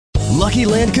Lucky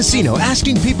Land Casino,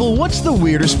 asking people, what's the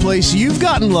weirdest place you've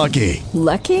gotten lucky?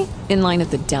 Lucky? In line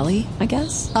at the deli, I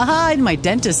guess? Aha, in my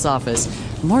dentist's office.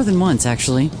 More than once,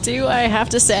 actually. Do I have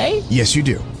to say? Yes, you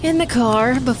do. In the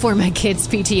car before my kids'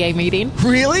 PTA meeting.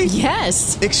 Really?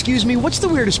 Yes. Excuse me, what's the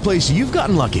weirdest place you've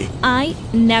gotten lucky? I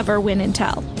never win and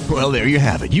tell. Well, there you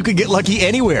have it. You can get lucky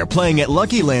anywhere, playing at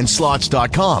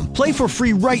LuckyLandSlots.com. Play for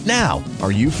free right now.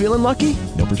 Are you feeling lucky?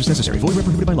 No purchase necessary. Void where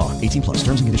prohibited by law. 18 plus.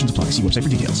 Terms and conditions apply. See website for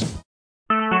details.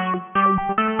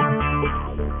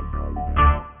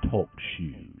 Talk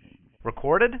shoes.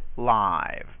 Recorded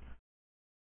live.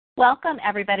 Welcome,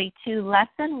 everybody, to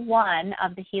Lesson 1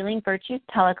 of the Healing Virtues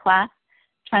Teleclass,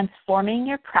 Transforming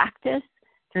Your Practice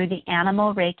Through the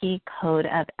Animal Reiki Code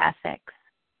of Ethics.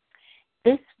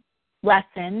 This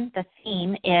lesson, the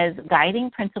theme is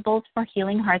Guiding Principles for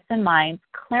Healing Hearts and Minds,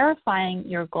 Clarifying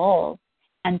Your Goals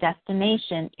and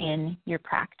Destination in Your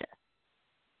Practice.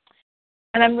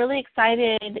 And I'm really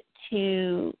excited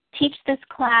to teach this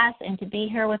class and to be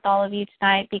here with all of you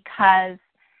tonight because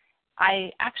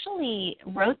I actually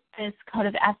wrote this Code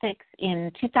of Ethics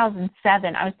in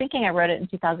 2007. I was thinking I wrote it in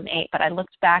 2008, but I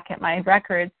looked back at my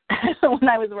records when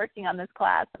I was working on this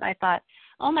class, and I thought,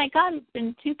 oh my God, it's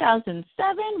been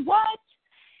 2007? What?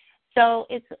 So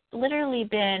it's literally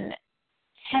been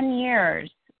 10 years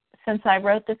since I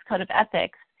wrote this Code of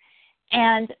Ethics.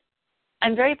 And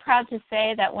I'm very proud to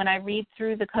say that when I read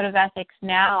through the Code of Ethics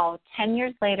now, 10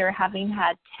 years later, having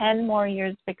had 10 more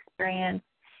years of experience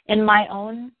in my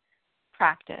own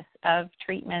practice of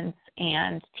treatments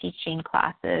and teaching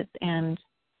classes and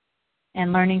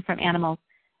learning from animals,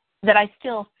 that I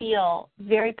still feel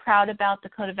very proud about the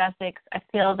Code of Ethics. I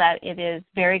feel that it is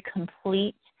very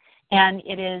complete and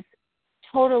it is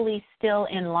totally still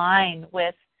in line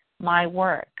with my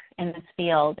work in this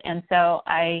field. And so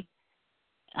I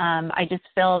just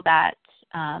feel that,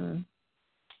 I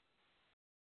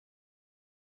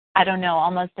don't know,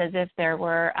 almost as if there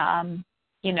were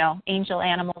angel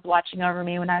animals watching over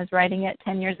me when I was writing it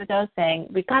 10 years ago, saying,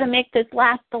 we've got to make this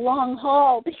last the long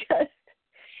haul,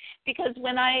 because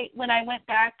when I went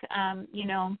back,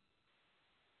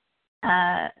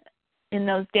 in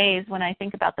those days, when I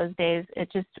think about those days,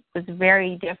 it just was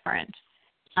very different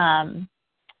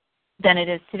than it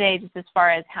is today, just as far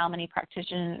as how many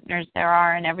practitioners there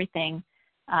are and everything.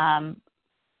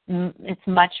 It's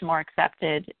much more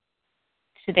accepted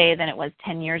today than it was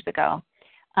 10 years ago.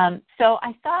 So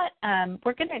I thought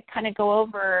we're going to kind of go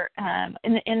over,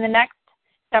 in the next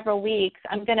several weeks,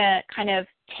 I'm going to kind of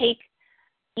take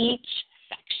each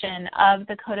section of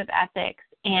the Code of Ethics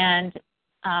and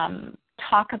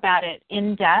talk about it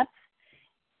in depth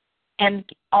and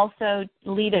also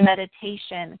lead a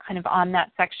meditation kind of on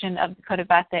that section of the Code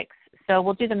of Ethics. So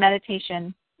we'll do the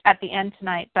meditation at the end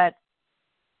tonight, but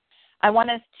I want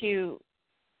us to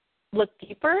look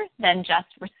deeper than just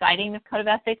reciting the Code of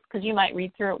Ethics, because you might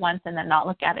read through it once and then not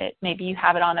look at it. Maybe you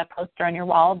have it on a poster on your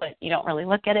wall, but you don't really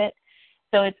look at it.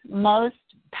 So it's most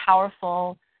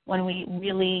powerful when we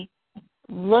really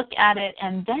look at it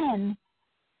and then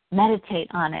meditate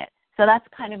on it. So that's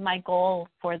kind of my goal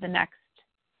for the next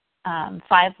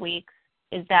 5 weeks,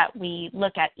 is that we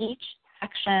look at each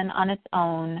section on its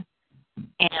own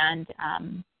and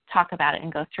talk about it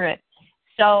and go through it.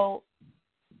 So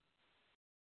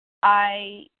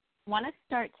I want to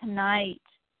start tonight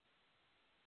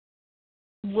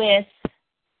with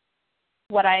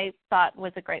what I thought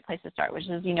was a great place to start, which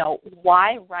is,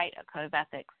 why write a Code of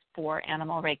Ethics for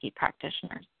animal Reiki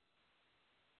practitioners?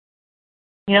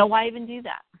 Why even do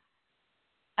that?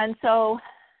 And so,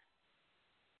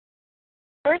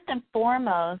 first and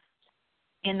foremost,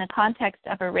 in the context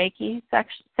of a Reiki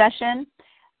session,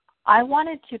 I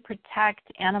wanted to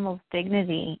protect animals'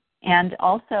 dignity and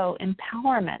also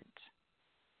empowerment,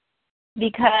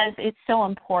 because it's so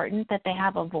important that they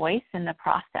have a voice in the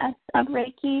process of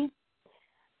Reiki,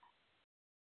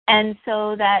 and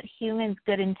so that humans'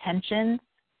 good intentions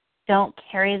don't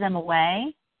carry them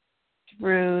away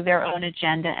through their own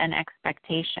agenda and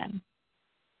expectation.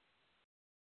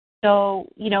 So,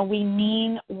 we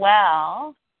mean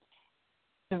well.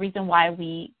 The reason why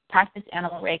we practice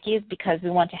animal Reiki is because we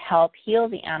want to help heal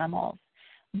the animals.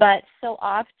 But so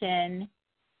often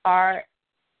our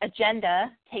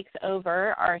agenda takes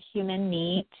over, our human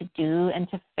need to do and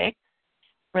to fix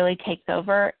really takes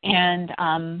over,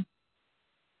 and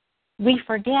we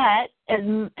forget, as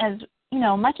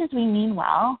much as we mean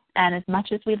well and as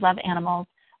much as we love animals,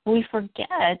 we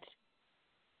forget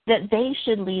that they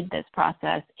should lead this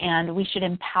process and we should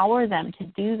empower them to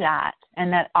do that,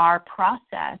 and that our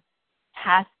process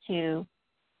has to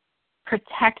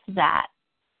protect that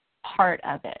part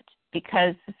of it.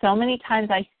 Because so many times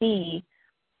I see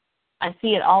I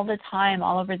see it all the time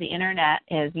all over the internet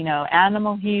is,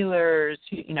 animal healers,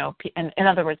 in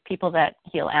other words, people that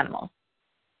heal animals.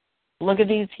 Look at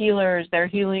these healers, they're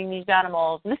healing these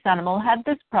animals. This animal had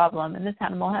this problem, and this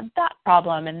animal had that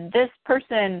problem, and this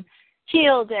person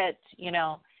healed it,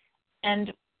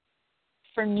 And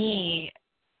for me,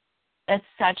 it's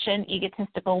such an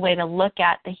egotistical way to look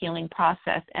at the healing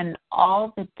process and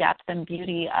all the depth and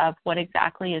beauty of what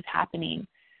exactly is happening.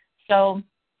 So,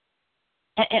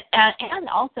 and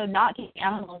also not giving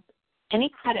animals any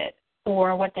credit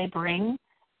for what they bring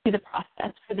to the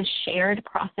process, for the shared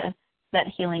process that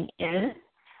healing is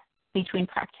between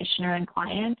practitioner and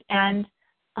client, and,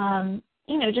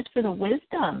 just for the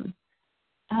wisdom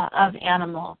of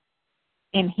animals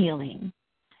in healing.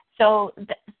 So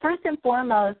first and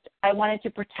foremost, I wanted to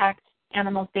protect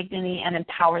animals' dignity and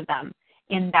empower them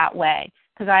in that way,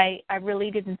 because I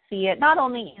really didn't see it, not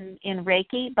only in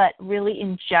Reiki, but really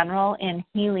in general in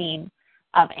healing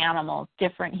of animals,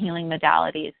 different healing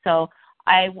modalities. So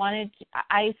I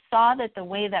saw that the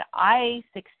way that I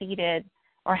succeeded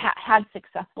or had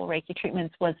successful Reiki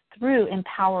treatments was through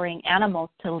empowering animals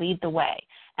to lead the way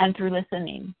and through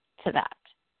listening to that.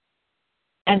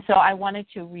 And so I wanted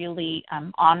to really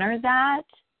honor that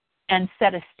and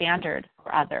set a standard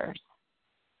for others.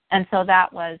 And so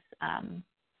that was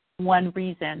one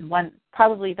reason,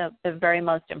 probably the very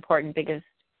most important, biggest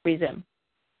reason.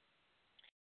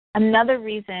 Another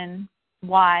reason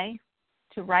why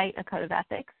to write a code of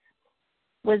ethics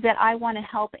was that I want to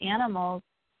help animals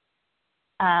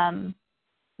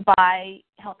by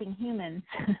helping humans.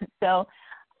 So,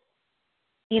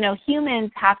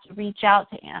 humans have to reach out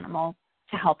to animals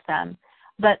to help them.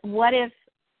 But what if,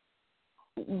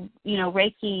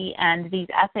 Reiki and these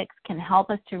ethics can help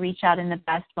us to reach out in the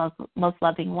best, most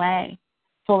loving way,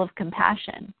 full of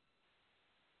compassion,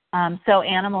 so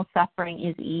animal suffering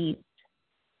is eased.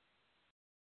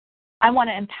 I want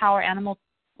to empower animal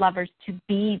lovers to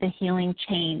be the healing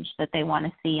change that they want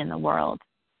to see in the world.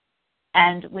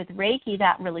 And with Reiki,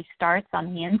 that really starts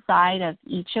on the inside of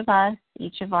each of us,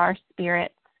 each of our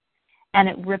spirits, and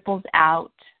it ripples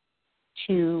out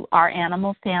to our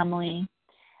animal family.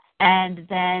 And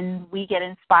then we get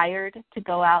inspired to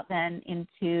go out then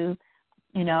into,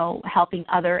 helping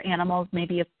other animals,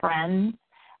 maybe a friend.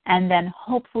 And then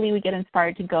hopefully we get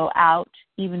inspired to go out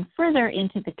even further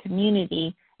into the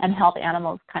community and help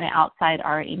animals kind of outside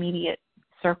our immediate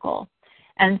circle.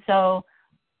 And so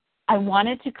I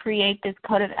wanted to create this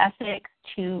code of ethics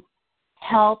to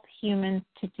help humans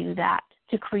to do that,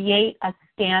 to create a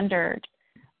standard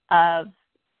of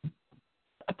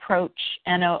approach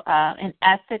and an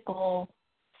ethical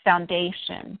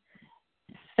foundation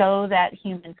so that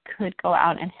humans could go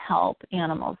out and help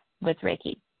animals with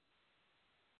Reiki.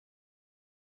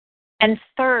 And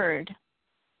third,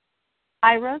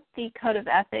 I wrote the Code of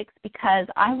Ethics because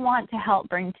I want to help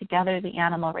bring together the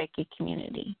animal Reiki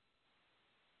community.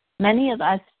 Many of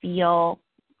us feel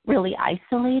really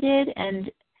isolated,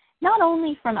 and not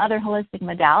only from other holistic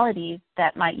modalities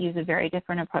that might use a very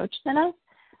different approach than us,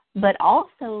 but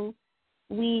also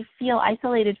we feel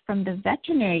isolated from the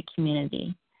veterinary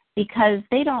community because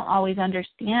they don't always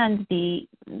understand the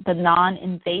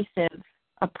non-invasive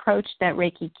approach that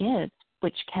Reiki gives,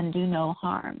 which can do no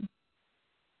harm.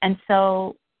 And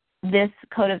so this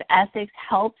Code of Ethics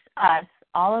helps us,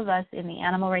 all of us in the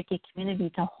animal Reiki community,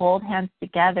 to hold hands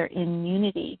together in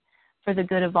unity for the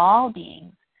good of all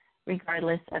beings,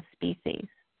 regardless of species.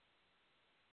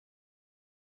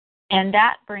 And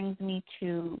that brings me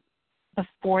to the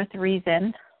fourth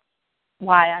reason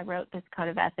why I wrote this Code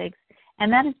of Ethics,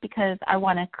 and that is because I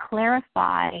want to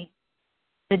clarify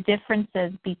the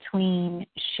differences between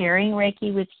sharing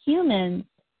Reiki with humans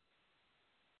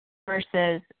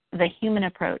versus the human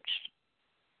approach.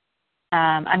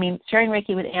 Sharing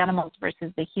Reiki with animals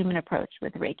versus the human approach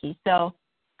with Reiki. So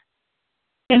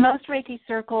in most Reiki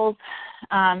circles,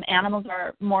 animals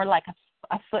are more like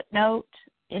a footnote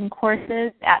in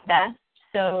courses at best.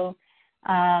 So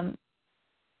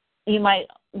you might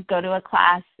go to a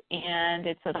class and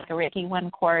it's like a Reiki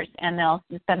 1 course, and they'll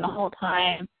spend the whole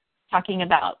time talking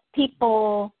about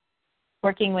people,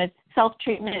 working with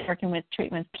self-treatment, working with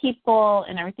treatment people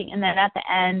and everything. And then at the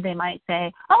end, they might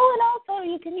say, oh, and also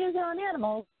you can use it on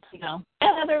animals, and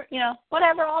other,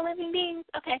 whatever, all living beings.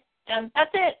 Okay,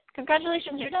 that's it.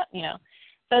 Congratulations, you're done,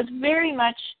 So it's very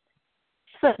much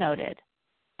footnoted.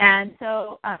 And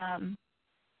so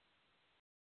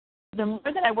the more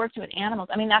that I worked with animals,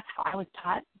 that's how I was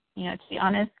taught, to be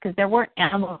honest, because there weren't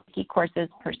animal Reiki courses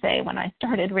per se when I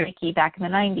started Reiki back in the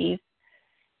 90s.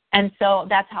 And so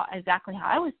that's exactly how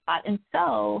I was taught. And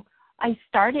so I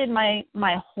started my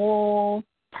whole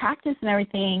practice and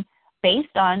everything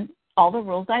based on all the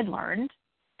rules I'd learned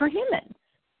for humans.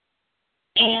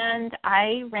 And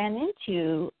I ran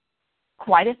into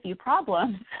quite a few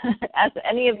problems. As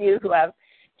any of you who have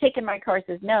taken my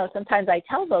courses know, sometimes I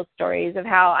tell those stories of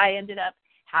how I ended up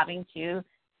having to,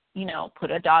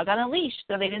 put a dog on a leash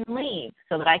so they didn't leave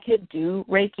so that I could do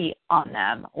Reiki on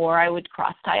them, or I would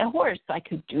cross tie a horse so I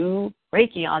could do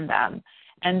Reiki on them.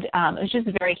 And it was just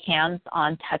very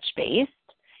hands-on, touch-based,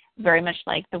 very much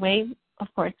like the way, of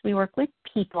course, we work with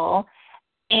people.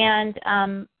 And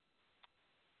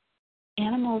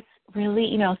animals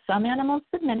really, some animals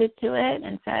submitted to it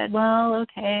and said, well,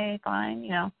 okay,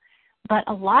 fine, But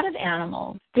a lot of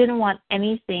animals didn't want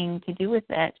anything to do with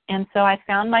it. And so I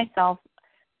found myself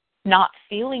not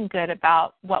feeling good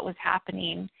about what was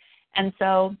happening. And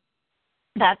so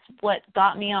that's what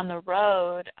got me on the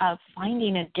road of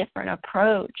finding a different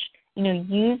approach,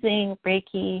 using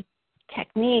Reiki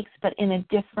techniques, but in a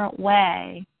different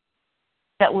way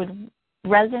that would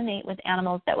resonate with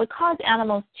animals, that would cause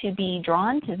animals to be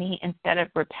drawn to me instead of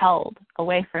repelled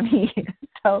away from me.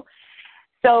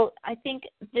 So I think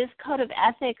this code of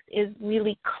ethics is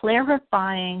really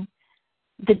clarifying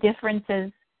the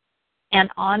differences and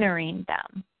honoring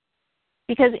them.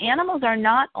 Because animals are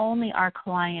not only our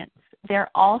clients, they're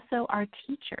also our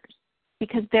teachers,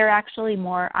 because they're actually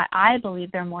I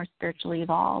believe they're more spiritually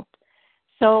evolved.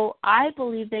 So I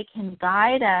believe they can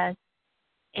guide us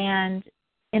and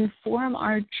inform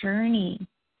our journey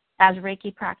as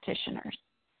Reiki practitioners.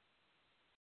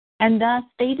 And thus,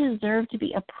 they deserve to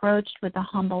be approached with a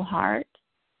humble heart.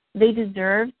 They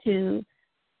deserve to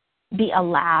be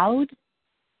allowed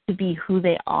to be who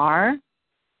they are,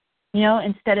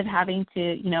 instead of having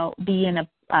to, be in a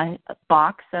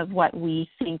box of what we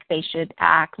think they should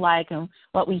act like and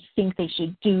what we think they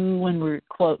should do when we're,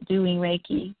 quote, doing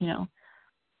Reiki,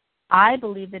 I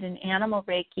believe that in animal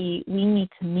Reiki, we need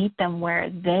to meet them where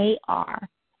they are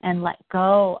and let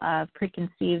go of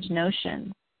preconceived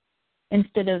notions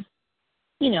instead of,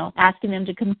 asking them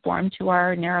to conform to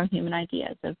our narrow human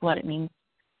ideas of what it means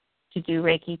to do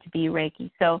Reiki, to be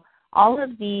Reiki. So all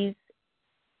of these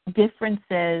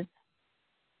differences,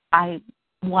 I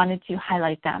wanted to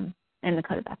highlight them in the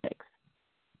Code of Ethics.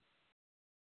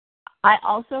 I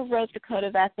also wrote the Code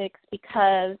of Ethics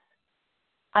because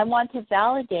I want to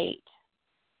validate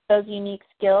those unique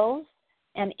skills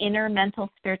and inner mental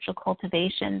spiritual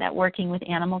cultivation that working with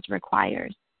animals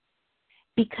requires.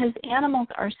 Because animals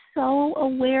are so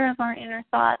aware of our inner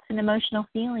thoughts and emotional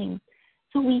feelings.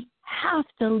 So we have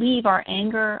to leave our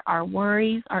anger, our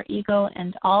worries, our ego,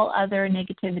 and all other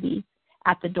negativity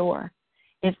at the door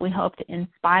if we hope to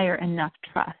inspire enough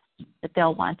trust that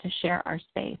they'll want to share our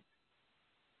space.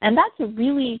 And that's a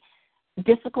really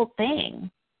difficult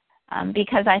thing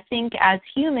because I think as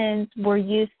humans, we're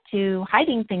used to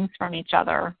hiding things from each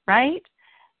other, right?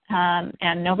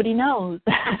 And nobody knows.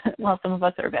 Well, some of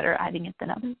us are better at hiding it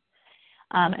than others.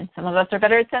 And some of us are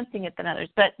better at sensing it than others.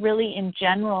 But really, in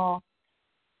general,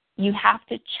 you have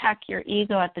to check your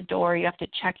ego at the door. You have to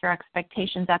check your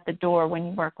expectations at the door when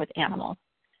you work with animals.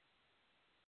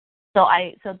 So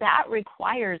that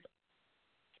requires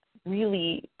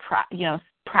really,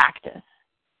 practice,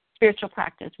 spiritual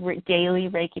practice, daily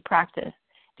Reiki practice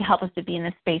to help us to be in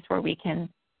a space where we can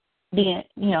be,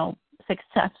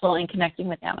 successful in connecting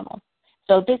with animals.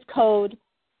 So this code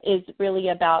is really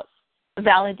about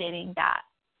validating that,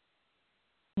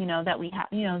 that we have,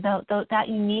 that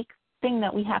unique thing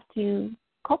that we have to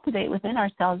cultivate within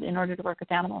ourselves in order to work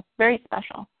with animals. Very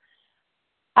special.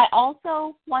 I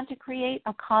also want to create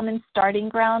a common starting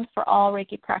ground for all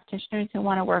Reiki practitioners who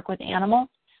want to work with animals,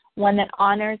 one that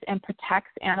honors and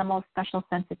protects animals' special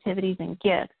sensitivities and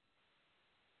gifts.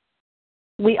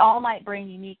 We all might bring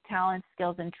unique talents,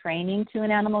 skills, and training to an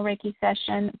animal Reiki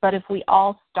session, but if we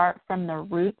all start from the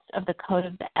roots of the Code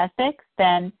of the Ethics,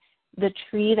 then the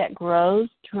tree that grows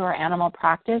through our animal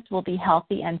practice will be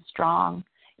healthy and strong,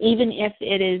 even if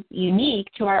it is unique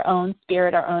to our own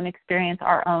spirit, our own experience,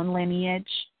 our own lineage,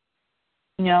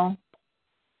 the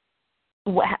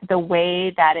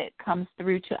way that it comes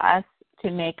through to us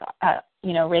to make,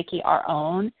 Reiki our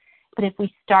own. But if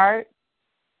we start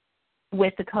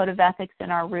with the Code of Ethics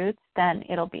in our roots, then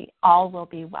all will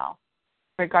be well,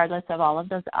 regardless of all of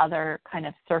those other kind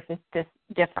of surface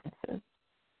differences.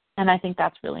 And I think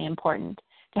that's really important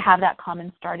to have that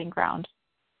common starting ground,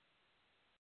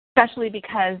 especially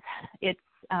because it's,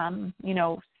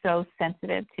 so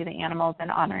sensitive to the animals and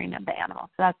honoring of the animals.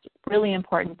 So that's really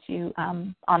important to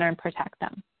honor and protect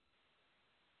them.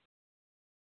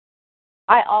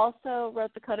 I also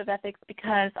wrote the Code of Ethics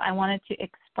because I wanted to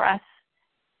express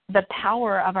the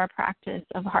power of our practice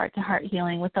of heart-to-heart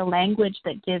healing with the language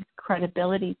that gives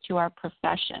credibility to our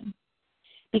profession,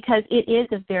 because it is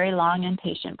a very long and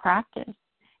patient practice.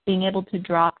 Being able to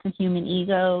drop the human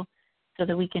ego so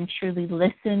that we can truly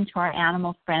listen to our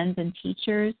animal friends and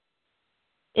teachers.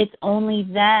 It's only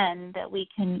then that we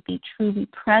can be truly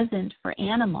present for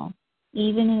animals,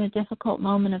 even in a difficult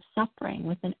moment of suffering,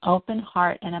 with an open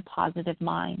heart and a positive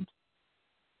mind.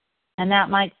 And that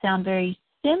might sound very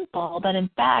simple, but in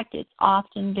fact, it's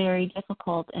often very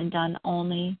difficult and done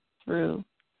only through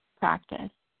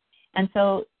practice. And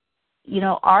so,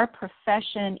 our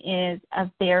profession is a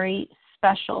very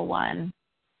special one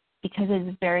because it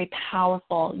is very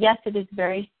powerful. Yes, it is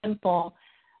very simple,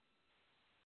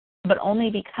 but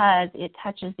only because it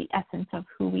touches the essence of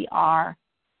who we are.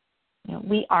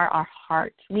 We are our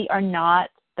heart. We are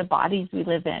not the bodies we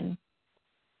live in.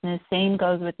 And the same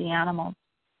goes with the animals.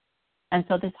 And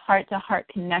so this heart-to-heart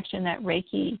connection that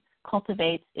Reiki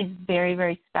cultivates is very,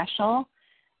 very special.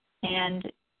 And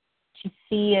to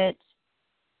see it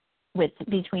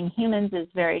between humans is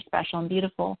very special and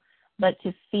beautiful. But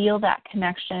to feel that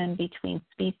connection between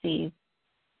species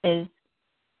is,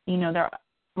 there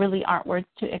really aren't words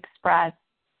to express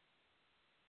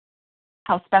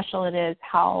how special it is,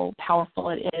 how powerful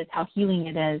it is, how healing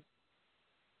it is.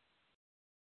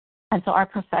 And so our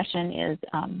profession is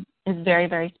very,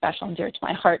 very special and dear to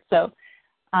my heart. So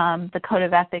the Code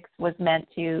of Ethics was meant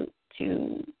to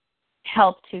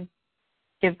help to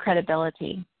give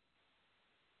credibility.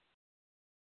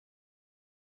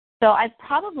 So I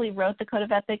probably wrote the Code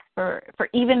of Ethics for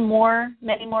many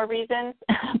more reasons,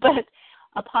 but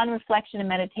upon reflection and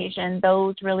meditation,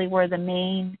 those really were the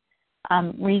main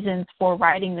reasons for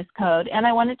writing this code. And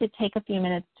I wanted to take a few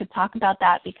minutes to talk about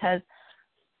that because,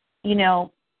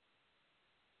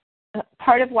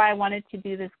 part of why I wanted to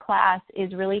do this class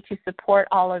is really to support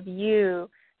all of you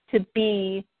to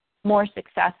be more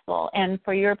successful and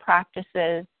for your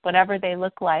practices, whatever they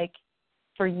look like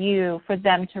for you, for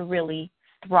them to really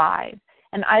thrive.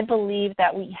 And I believe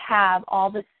that we have all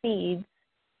the seeds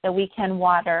that we can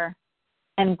water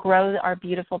and grow our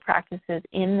beautiful practices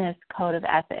in this Code of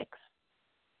Ethics.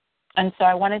 And so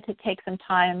I wanted to take some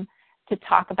time to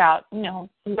talk about,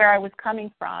 where I was coming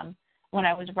from when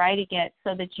I was writing it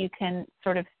so that you can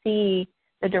sort of see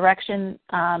the direction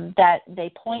that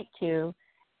they point to.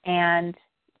 And,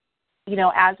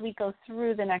 as we go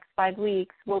through the next 5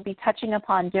 weeks, we'll be touching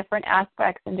upon different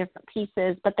aspects and different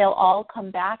pieces, but they'll all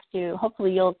come back to,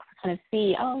 hopefully you'll kind of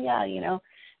see,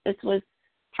 this was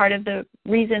part of the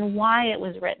reason why it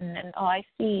was written. And, I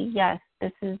see, yes,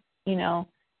 this is,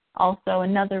 also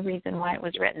another reason why it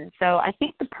was written. So I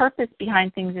think the purpose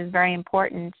behind things is very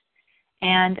important.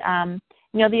 And,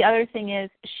 the other thing is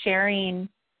sharing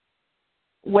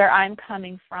where I'm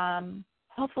coming from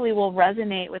hopefully will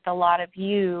resonate with a lot of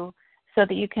you so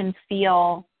that you can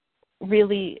feel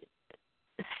really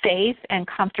safe and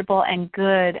comfortable and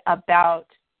good about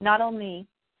not only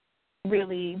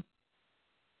really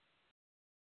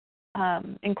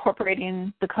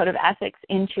incorporating the Code of Ethics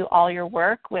into all your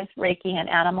work with Reiki and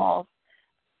animals,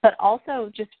 but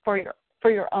also just for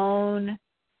your own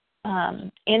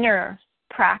inner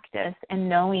practice and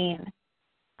knowing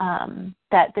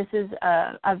that this is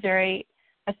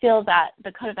I feel that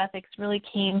the Code of Ethics really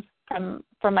came from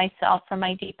myself, from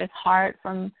my deepest heart,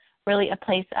 from really a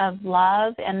place of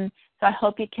love. And so I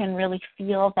hope you can really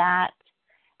feel that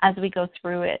as we go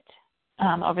through it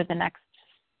over the next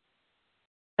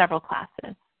several classes.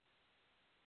 So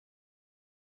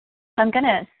I'm going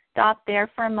to stop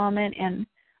there for a moment and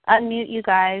unmute you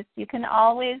guys. You can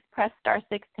always press *6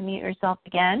 to mute yourself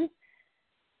again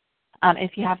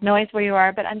if you have noise where you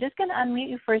are, but I'm just going to unmute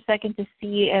you for a second to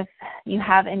see if you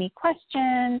have any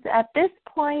questions at this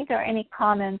point or any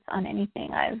comments on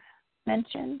anything I've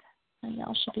mentioned. You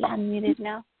all should be unmuted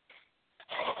now.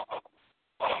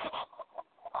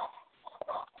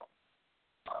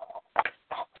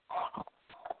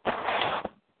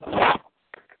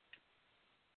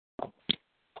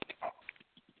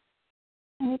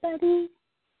 Anybody?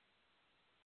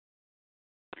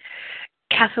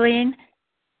 Kathleen?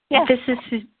 Yes.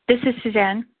 This is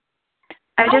Suzanne.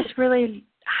 I just really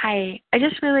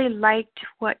liked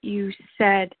what you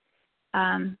said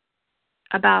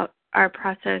about our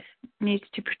process needs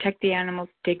to protect the animal's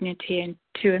dignity and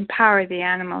to empower the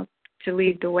animals to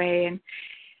lead the way. And,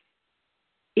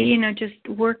 just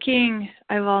working,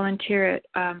 I volunteer at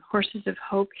Horses of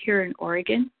Hope here in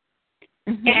Oregon.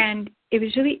 Mm-hmm. And it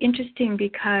was really interesting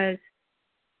because,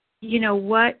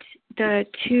 what the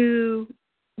two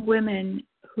women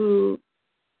who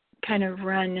kind of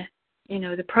run,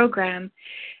 the program,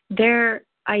 their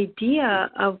idea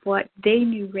of what they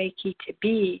knew Reiki to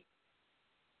be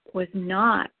was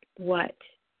not what,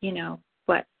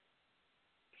 what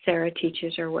Sarah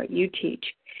teaches or what you teach.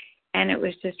 And it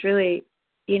was just really,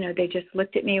 they just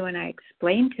looked at me when I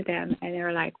explained to them, and they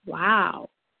were like, wow,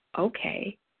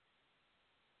 okay.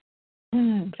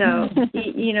 So,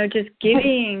 just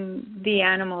giving the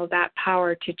animal that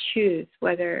power to choose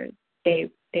whether they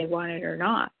want it or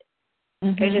not.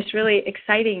 Mm-hmm. It was just really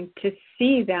exciting to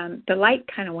see them. The light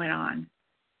kind of went on.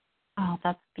 Oh,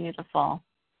 that's beautiful.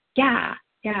 Yeah,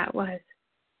 it was.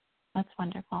 That's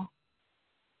wonderful.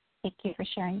 Thank you for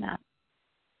sharing that.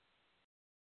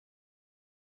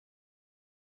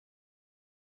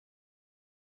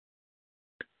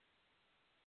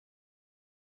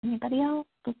 Anybody else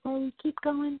before we keep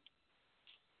going?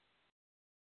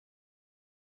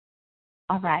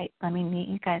 All right, let me meet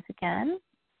you guys again.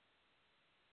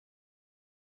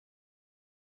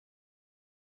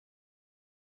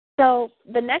 So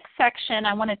the next section,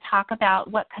 I want to talk about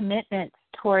what commitments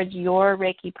towards your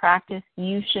Reiki practice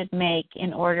you should make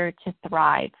in order to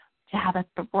thrive, to have a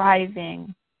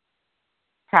thriving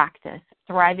practice,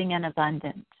 thriving and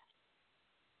abundant.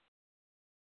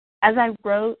 As I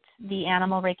wrote the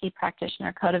Animal Reiki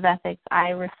Practitioner Code of Ethics, I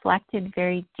reflected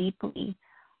very deeply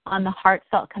on the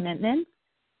heartfelt commitment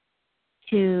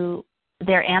to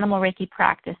their Animal Reiki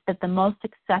practice that the most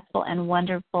successful and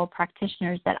wonderful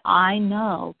practitioners that I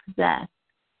know possess.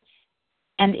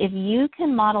 And if you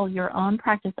can model your own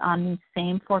practice on these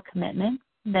same 4 commitments,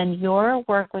 then your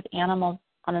work with animals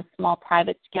on a small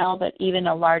private scale, but even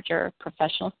a larger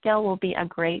professional scale, will be a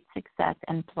great success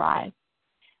and thrive.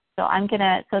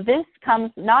 So this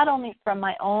comes not only from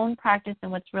my own practice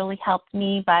and what's really helped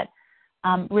me, but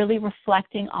really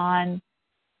reflecting on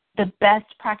the best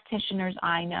practitioners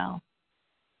I know.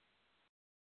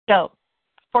 So,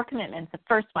 4 commitments. The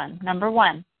first one, number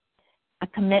 1, a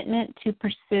commitment to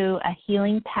pursue a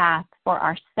healing path for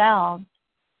ourselves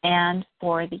and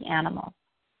for the animals.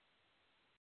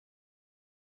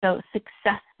 So,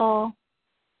 successful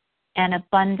and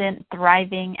abundant,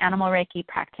 thriving Animal Reiki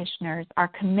practitioners are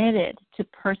committed to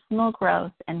personal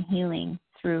growth and healing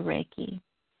through Reiki.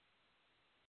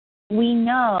 We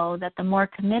know that the more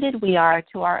committed we are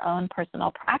to our own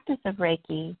personal practice of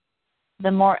Reiki,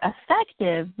 the more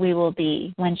effective we will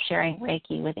be when sharing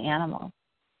Reiki with animals.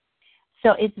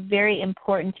 So it's very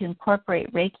important to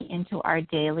incorporate Reiki into our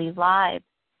daily lives,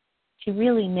 to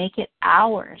really make it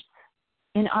ours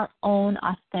in our own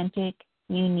authentic,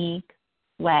 unique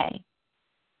way,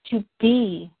 to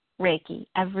be Reiki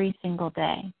every single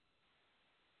day.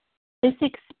 This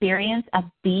experience of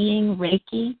being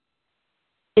Reiki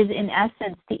is in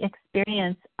essence the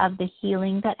experience of the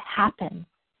healing that happens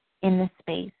in the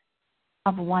space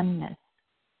of oneness,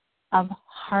 of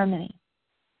harmony,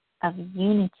 of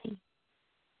unity.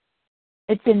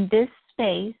 It's in this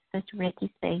space, this Reiki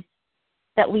space,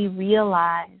 that we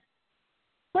realize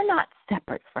we're not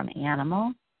separate from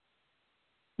animals.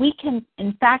 We can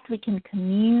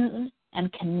commune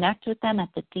and connect with them at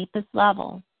the deepest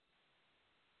level.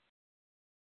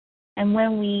 And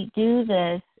when we do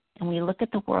this and we look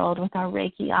at the world with our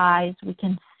Reiki eyes, we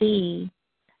can see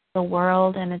the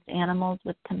world and its animals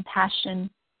with compassion,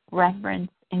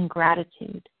 reverence, and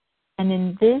gratitude. And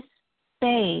in this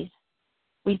space,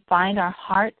 we find our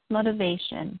heart's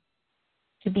motivation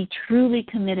to be truly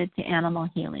committed to animal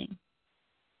healing.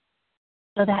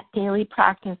 So that daily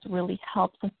practice really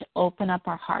helps us to open up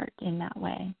our heart in that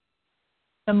way.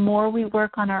 The more we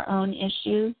work on our own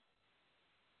issues,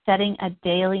 setting a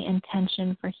daily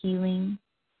intention for healing,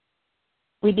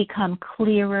 we become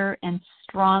clearer and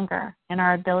stronger in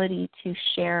our ability to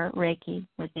share Reiki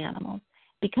with animals,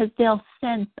 because they'll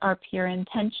sense our pure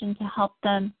intention to help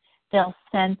them. They'll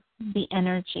sense the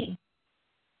energy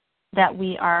that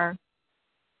we are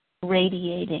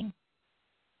radiating,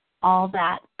 all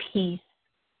that peace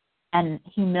and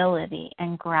humility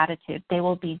and gratitude. They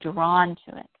will be drawn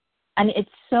to it. And it's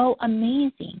so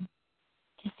amazing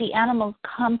to see animals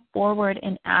come forward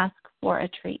and ask for a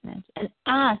treatment and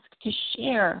ask to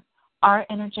share our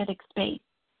energetic space.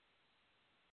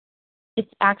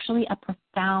 It's actually a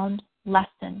profound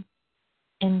lesson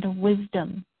in the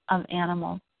wisdom of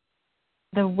animals,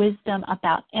 their wisdom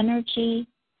about energy,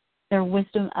 their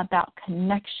wisdom about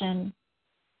connection,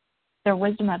 their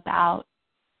wisdom about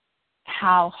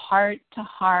how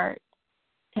heart-to-heart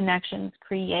connections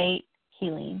create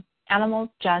healing. Animals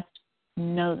just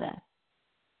know this,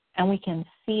 and we can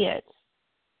see it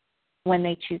when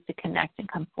they choose to connect and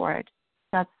come forward.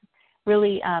 That's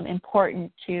really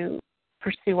important to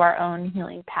pursue our own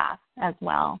healing path as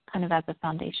well, kind of as a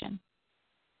foundation.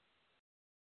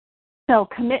 So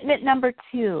commitment number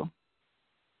 2,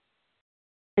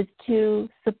 is to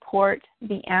support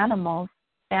the animal's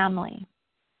family.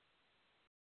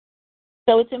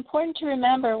 So it's important to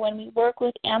remember when we work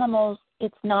with animals,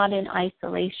 it's not in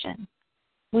isolation.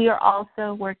 We are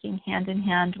also working hand in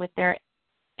hand with their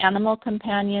animal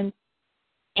companions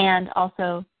and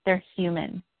also their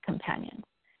human companions.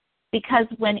 Because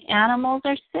when animals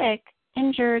are sick,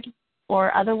 injured,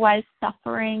 or otherwise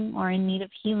suffering or in need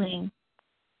of healing,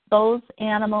 both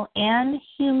animal and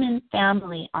human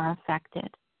family are affected.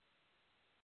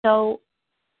 So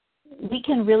we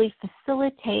can really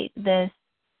facilitate this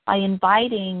by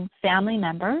inviting family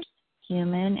members,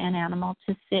 human and animal,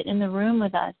 to sit in the room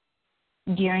with us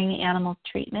during the animal's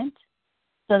treatment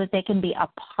so that they can be a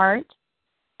part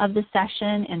of the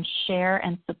session and share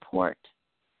and support.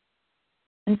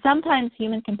 And sometimes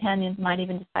human companions might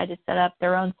even decide to set up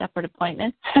their own separate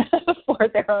appointments for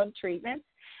their own treatment,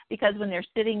 because when they're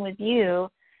sitting with you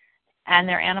and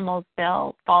their animals,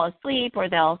 they'll fall asleep or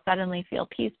they'll suddenly feel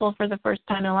peaceful for the first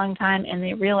time in a long time, and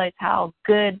they realize how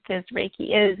good this Reiki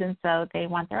is, and so they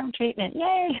want their own treatment.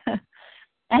 Yay!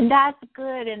 And that's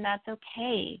good and that's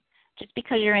okay. Just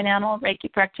because you're an animal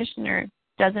Reiki practitioner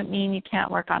doesn't mean you can't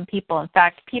work on people. In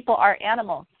fact, people are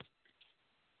animals.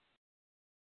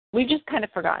 We've just kind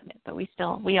of forgotten it, but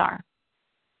we are.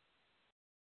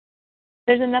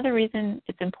 There's another reason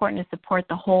it's important to support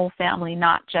the whole family,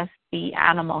 not just the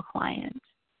animal client.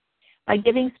 By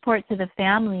giving support to the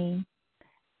family,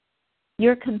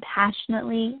 you're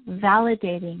compassionately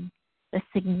validating the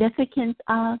significance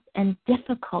of and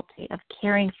difficulty of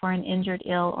caring for an injured,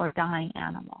 ill, or dying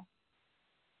animal.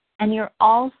 And you're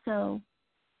also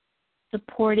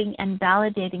supporting and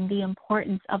validating the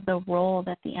importance of the role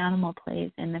that the animal plays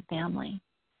in the family.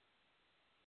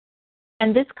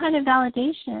 And this kind of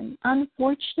validation,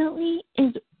 unfortunately,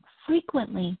 is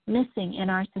frequently missing in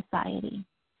our society.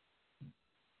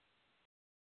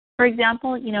 For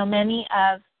example, many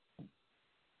of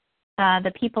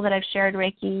the people that I've shared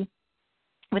Reiki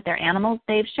with their animals,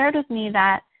 they've shared with me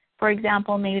that, for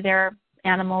example, maybe their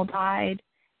animal died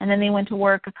and then they went to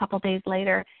work a couple days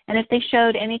later. And if they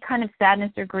showed any kind of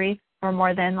sadness or grief for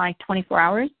more than 24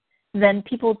 hours, then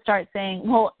people would start saying,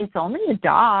 well, it's only a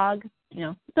dog,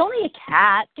 it's only a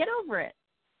cat, get over it.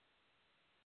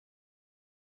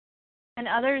 And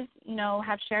others,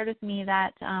 have shared with me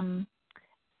that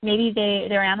maybe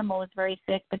their animal was very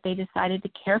sick, but they decided to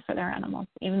care for their animals,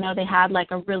 even though they had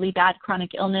a really bad chronic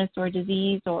illness or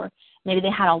disease, or maybe they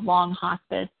had a long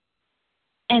hospice.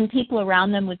 And people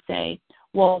around them would say,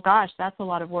 well, gosh, that's a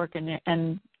lot of work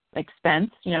and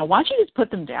expense. Why don't you just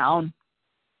put them down?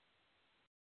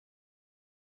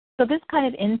 So this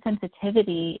kind of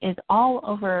insensitivity is all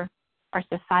over our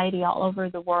society, all over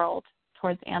the world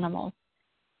towards animals.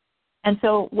 And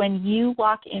so when you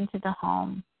walk into the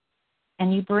home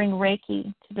and you bring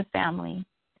Reiki to the family,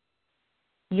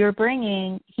 you're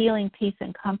bringing healing, peace,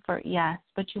 and comfort, yes,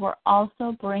 but you are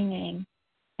also bringing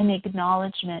an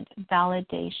acknowledgement,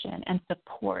 validation, and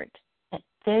support that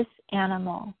this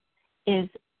animal is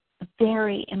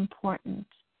very important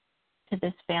to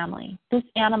this family. This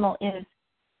animal is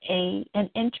an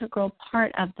integral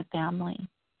part of the family,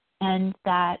 and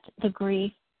that the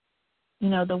grief,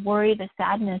 the worry, the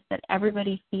sadness that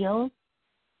everybody feels,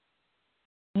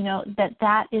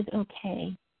 that is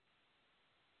okay.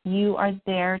 You are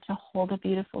there to hold a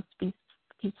beautiful,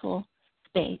 peaceful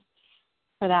space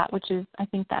for that, which is, I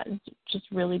think that is just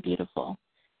really beautiful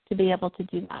to be able to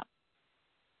do that.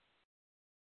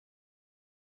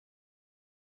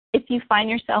 If you find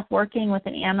yourself working with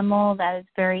an animal that is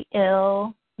very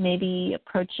ill, maybe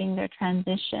approaching their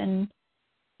transition,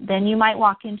 then you might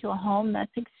walk into a home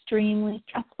that's extremely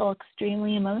stressful,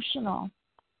 extremely emotional.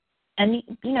 And,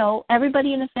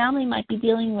 everybody in the family might be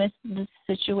dealing with this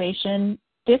situation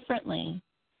differently.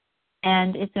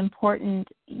 And it's important,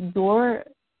 your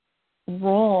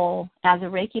role as a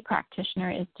Reiki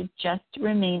practitioner is to just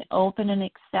remain open and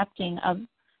accepting of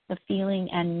the feeling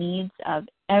and needs of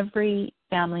every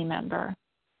family member.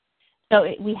 So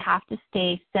we have to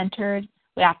stay centered,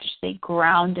 we have to stay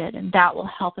grounded, and that will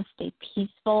help us stay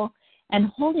peaceful and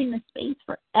holding the space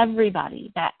for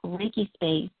everybody, that Reiki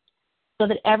space, so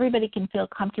that everybody can feel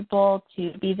comfortable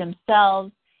to be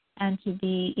themselves and to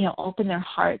be, open their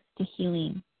hearts to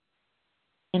healing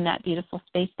in that beautiful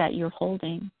space that you're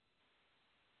holding.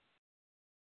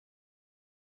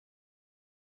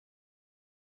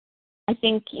 I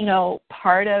think,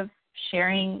 part of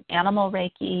sharing animal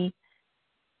Reiki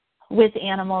with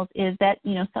animals is that,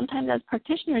 sometimes as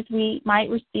practitioners, we might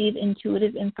receive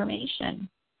intuitive information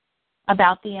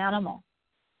about the animal,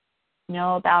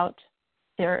 about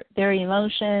their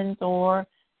emotions or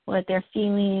what they're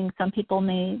feeling. Some people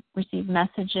may receive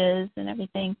messages and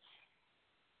everything.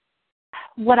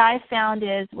 What I found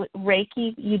is with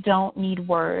Reiki, you don't need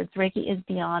words. Reiki is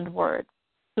beyond words.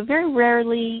 So very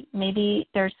rarely, maybe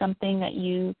there's something that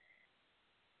you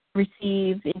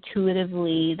receive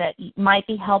intuitively that might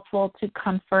be helpful to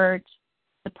comfort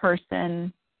the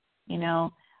person,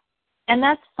 and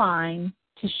that's fine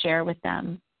to share with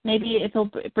them. Maybe if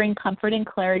it'll bring comfort and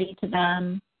clarity to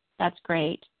them, that's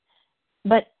great.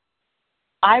 But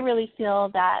I really feel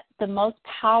that the most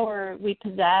power we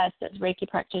possess as Reiki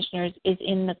practitioners is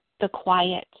in the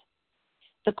quiet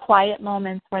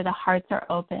moments where the hearts are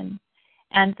open.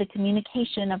 And the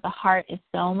communication of the heart is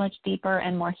so much deeper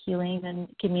and more healing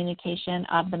than communication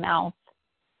of the mouth.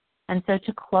 And so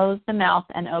to close the mouth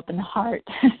and open the heart,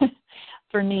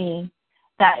 for me,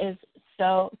 that is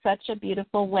such a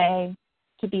beautiful way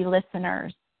to be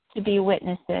listeners, to be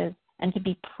witnesses, and to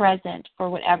be present for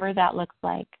whatever that looks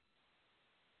like.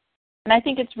 And I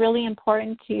think it's really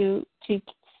important to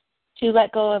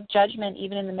let go of judgment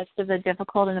even in the midst of a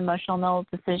difficult and emotional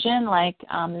decision, like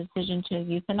the decision to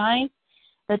euthanize,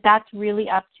 that's really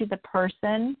up to the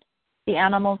person, the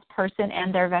animal's person,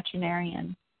 and their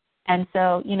veterinarian. And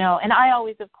so, and I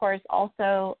always, of course,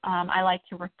 also, I like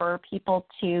to refer people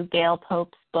to Gail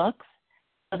Pope's books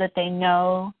so that they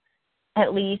know,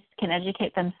 at least can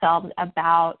educate themselves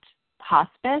about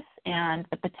hospice and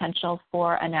the potential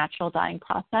for a natural dying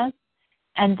process.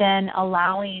 And then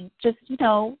allowing, just,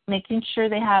 making sure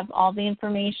they have all the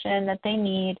information that they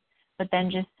need, but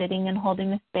then just sitting and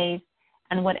holding the space,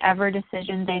 and whatever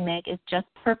decision they make is just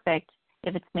perfect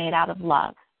if it's made out of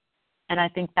love. And I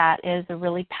think that is a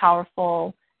really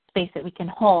powerful space that we can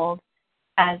hold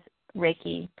as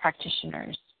Reiki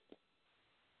practitioners.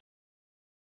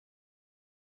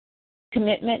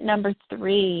 Commitment number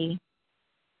 3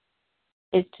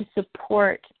 is to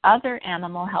support other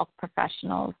animal health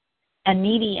professionals and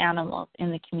needy animals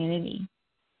in the community.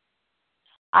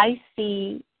 I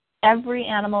see every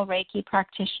animal Reiki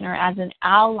practitioner as an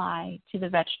ally to the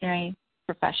veterinary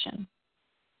profession.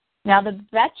 Now, the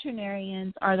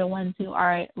veterinarians are the ones who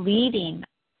are leading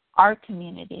our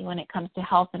community when it comes to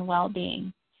health and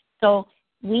well-being. So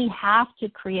we have to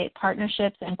create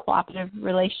partnerships and cooperative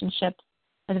relationships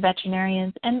with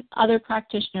veterinarians and other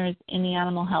practitioners in the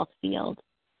animal health field.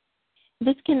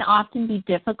 This can often be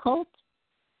difficult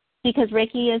because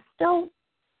Reiki is still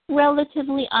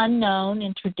relatively unknown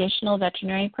in traditional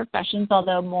veterinary professions,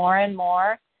 although more and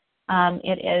more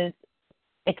it is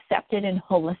accepted in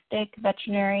holistic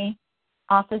veterinary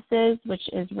offices, which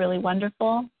is really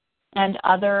wonderful. And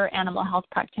other animal health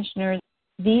practitioners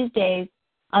these days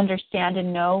understand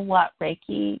and know what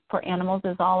Reiki for animals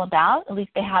is all about. At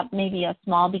least they have maybe a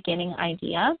small beginning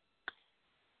idea.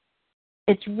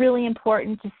 It's really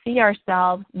important to see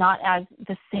ourselves not as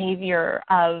the savior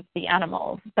of the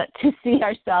animals, but to see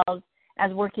ourselves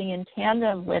as working in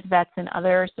tandem with vets and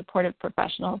other supportive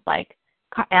professionals like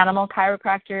animal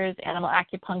chiropractors, animal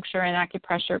acupuncture and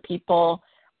acupressure people,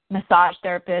 massage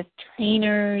therapists,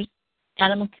 trainers,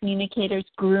 animal communicators,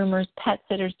 groomers, pet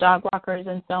sitters, dog walkers,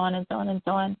 and so on and so on and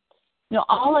so on.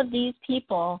 All of these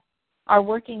people are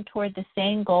working toward the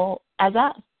same goal as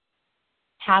us: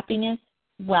 happiness,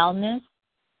 wellness,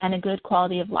 and a good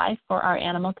quality of life for our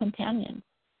animal companions.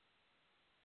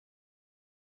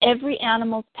 Every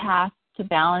animal's path to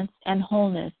balance and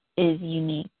wholeness is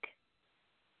unique.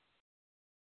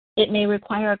 It may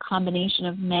require a combination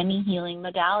of many healing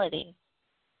modalities.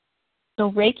 So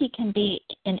Reiki can be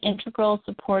an integral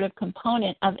supportive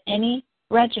component of any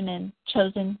regimen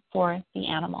chosen for the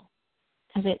animal,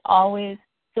 because it always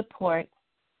supports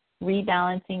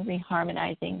rebalancing,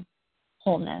 reharmonizing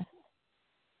wholeness.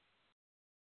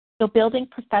 So building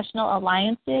professional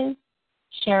alliances,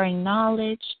 sharing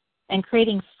knowledge, and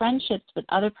creating friendships with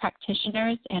other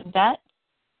practitioners and vets,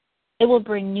 it will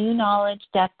bring new knowledge,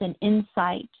 depth, and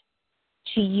insight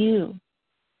to you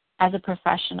as a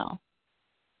professional.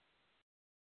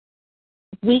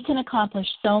 We can accomplish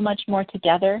so much more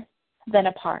together than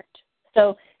apart.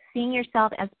 So seeing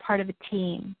yourself as part of a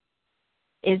team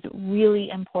is really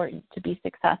important to be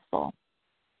successful.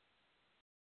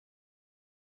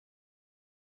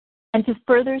 And to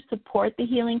further support the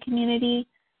healing community,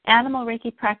 animal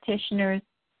Reiki practitioners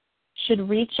should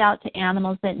reach out to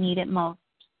animals that need it most,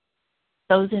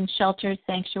 those in shelters,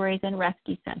 sanctuaries, and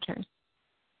rescue centers.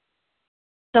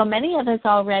 So many of us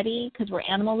already, because we're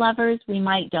animal lovers, we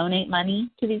might donate money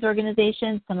to these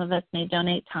organizations. Some of us may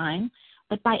donate time.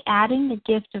 But by adding the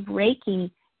gift of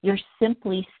Reiki, you're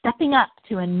simply stepping up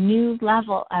to a new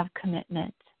level of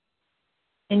commitment.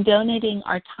 In donating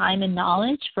our time and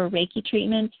knowledge for Reiki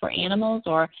treatments for animals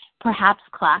or perhaps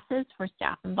classes for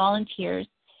staff and volunteers,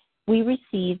 we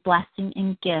receive blessing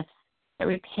and gifts that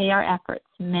repay our efforts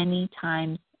many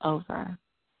times over.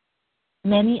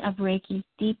 Many of Reiki's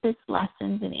deepest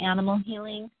lessons in animal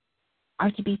healing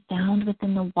are to be found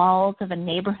within the walls of a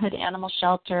neighborhood animal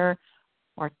shelter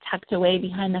or tucked away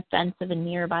behind the fence of a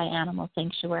nearby animal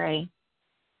sanctuary.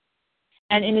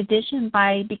 And in addition,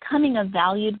 by becoming a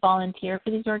valued volunteer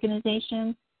for these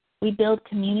organizations, we build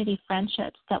community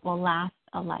friendships that will last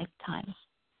a lifetime.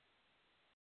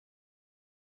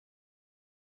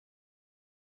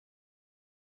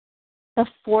 The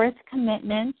fourth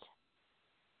commitment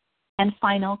and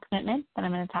final commitment that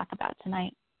I'm going to talk about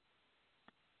tonight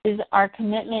is our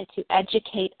commitment to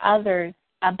educate others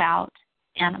about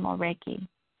animal Reiki.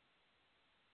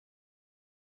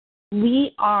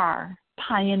 We are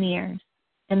pioneers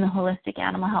in the holistic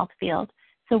animal health field,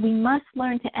 so we must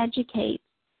learn to educate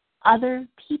other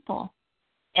people,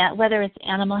 whether it's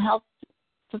animal health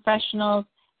professionals,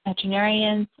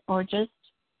 veterinarians, or just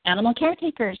animal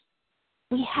caretakers.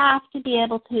 We have to be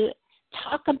able to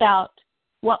talk about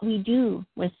what we do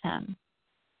with them.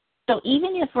 So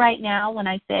even if right now when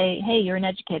I say, hey, you're an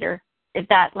educator, if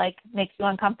that makes you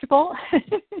uncomfortable,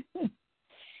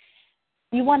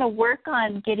 you want to work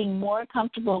on getting more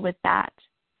comfortable with that,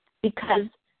 because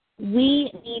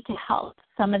we need to help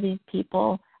some of these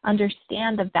people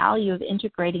understand the value of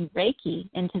integrating Reiki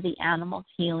into the animal's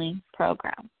healing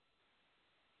program.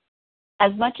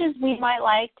 As much as we might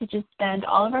like to just spend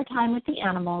all of our time with the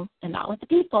animals and not with the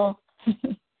people,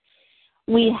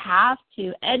 we have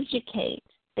to educate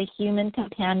the human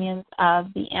companions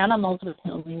of the animals with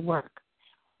whom we work.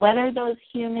 Whether those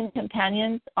human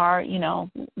companions are,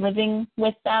 living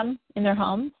with them in their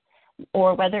homes,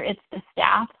 or whether it's the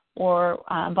staff or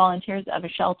volunteers of a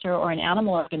shelter or an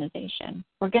animal organization,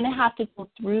 we're going to have to go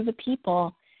through the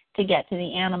people to get to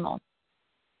the animals.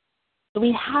 So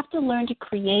we have to learn to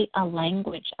create a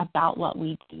language about what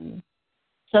we do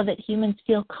so that humans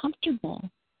feel comfortable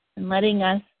in letting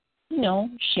us,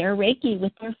 share Reiki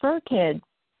with their fur kids.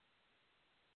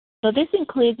 So this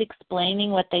includes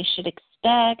explaining what they should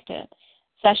expect a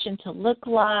session to look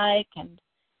like, and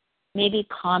maybe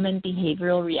common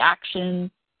behavioral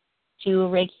reactions to a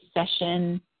Reiki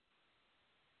session,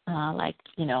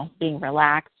 being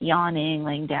relaxed, yawning,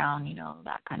 laying down,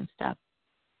 that kind of stuff.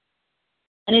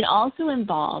 And it also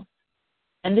involves,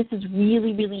 and this is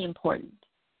really, really important,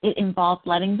 it involves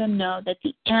letting them know that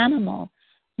the animal,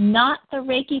 not the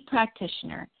Reiki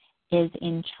practitioner, is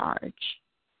in charge.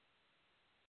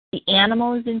 The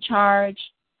animal is in charge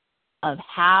of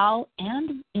how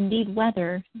and indeed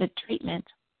whether the treatment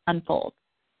unfolds.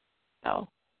 So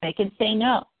they can say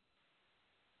no.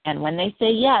 And when they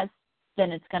say yes,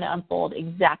 then it's going to unfold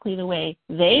exactly the way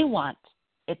they want.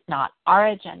 It's not our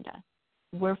agenda.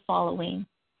 We're following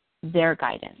their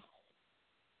guidance.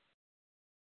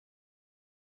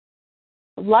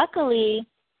 Luckily,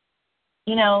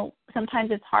 sometimes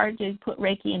it's hard to put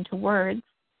Reiki into words,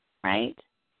 right?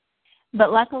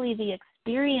 But luckily, the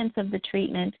experience of the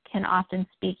treatment can often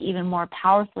speak even more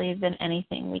powerfully than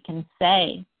anything we can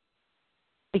say,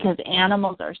 because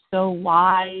animals are so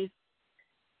wise,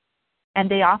 and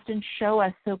they often show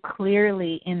us so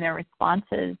clearly in their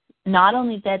responses, not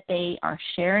only that they are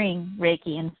sharing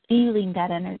Reiki and feeling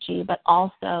that energy, but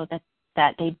also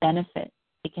that they benefit.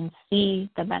 They can see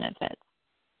the benefits.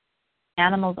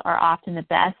 Animals are often the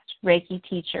best Reiki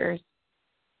teachers.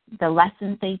 The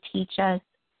lessons they teach us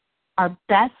are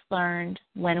best learned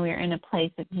when we're in a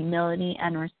place of humility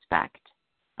and respect,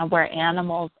 where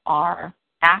animals are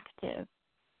active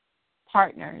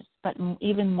partners, but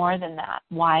even more than that,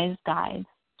 wise guides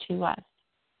to us.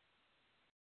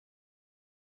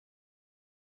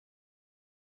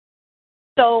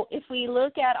 So if we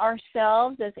look at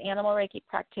ourselves as animal Reiki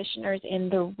practitioners in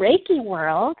the Reiki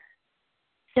world,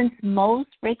 since most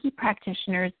Reiki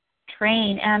practitioners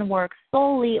train and work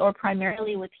solely or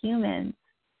primarily with humans,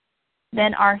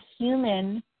 then our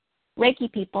human Reiki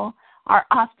people are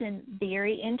often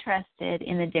very interested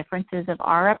in the differences of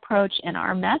our approach and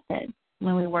our methods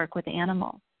when we work with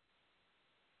animals.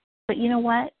 But you know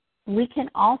what? We can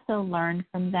also learn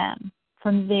from them,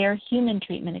 from their human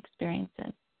treatment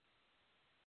experiences.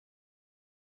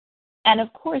 And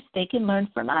of course, they can learn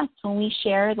from us when we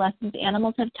share lessons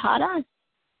animals have taught us.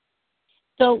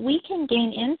 So we can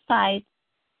gain insights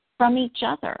from each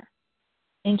other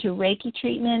into Reiki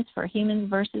treatments for humans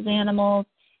versus animals,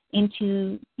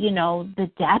 into,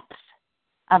 the depth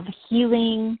of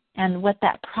healing and what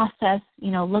that process,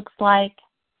 looks like,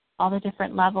 all the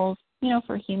different levels,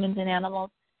 for humans and animals.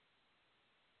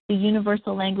 the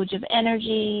universal language of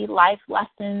energy, life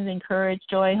lessons, encourage,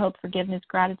 joy, hope, forgiveness,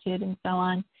 gratitude, and so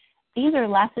on. These are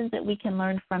lessons that we can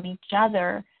learn from each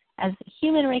other as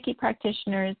human Reiki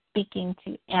practitioners speaking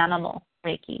to animal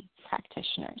Reiki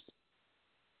practitioners.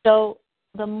 So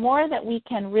the more that we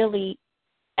can really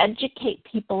educate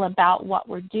people about what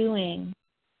we're doing,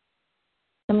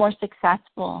 the more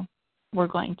successful we're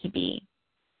going to be.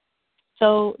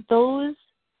 So those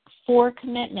 4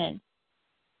 commitments,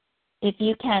 if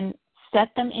you can set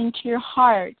them into your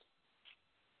heart,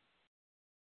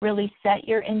 really set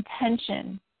your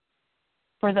intention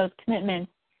for those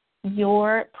commitments,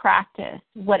 your practice,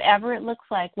 whatever it looks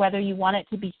like, whether you want it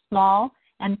to be small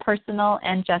and personal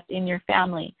and just in your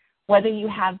family, whether you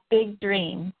have big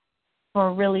dreams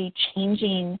for really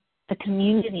changing the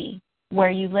community where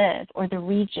you live or the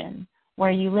region where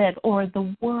you live or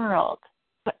the world,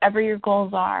 whatever your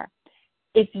goals are,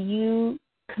 if you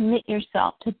commit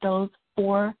yourself to those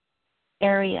 4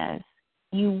 areas,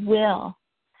 you will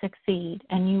succeed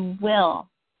and you will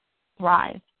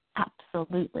thrive.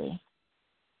 Absolutely.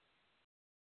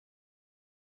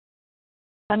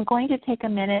 I'm going to take a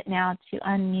minute now to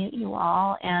unmute you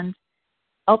all and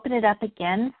open it up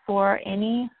again for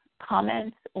any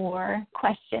comments or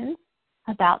questions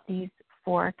about these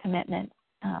 4 commitments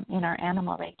in our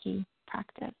animal Reiki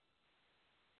practice.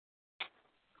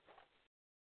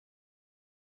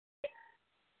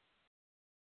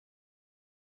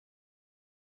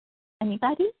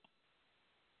 Anybody?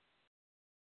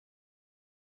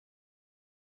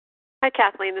 Hi,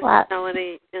 Kathleen. This is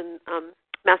Melanie in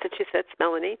Massachusetts.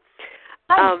 Melanie.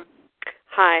 Hi.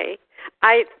 Hi.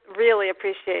 I really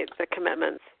appreciate the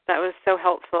commitments. That was so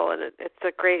helpful, and it's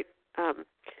a great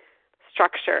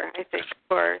structure, I think,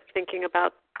 for thinking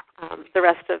about the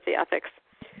rest of the ethics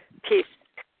piece.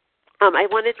 I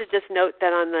wanted to just note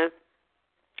that on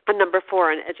number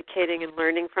 4, on educating and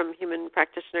learning from human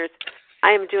practitioners, I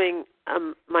am doing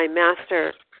my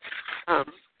master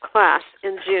class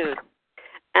in June,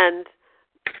 and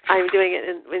I'm doing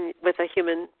it with a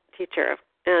human teacher.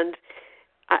 And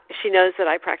she knows that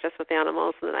I practice with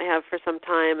animals and that I have for some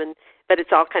time, but it's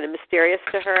all kind of mysterious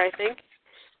to her, I think.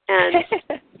 And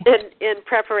in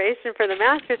preparation for the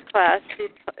master's class,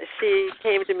 she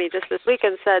came to me just this week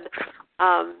and said,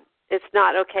 "It's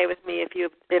not okay with me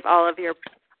if all of your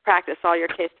practice, all your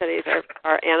case studies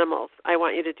are animals. I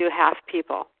want you to do half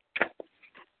people."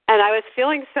 And I was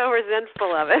feeling so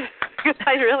resentful of it because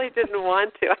I really didn't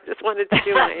want to. I just wanted to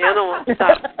do my animal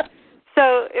stuff.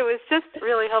 So it was just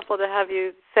really helpful to have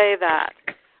you say that.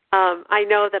 I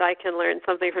know that I can learn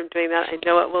something from doing that. I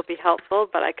know it will be helpful,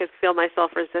 but I could feel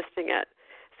myself resisting it.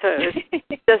 So it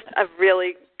was just a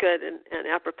really good and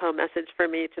apropos message for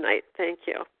me tonight. Thank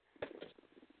you.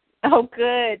 Oh,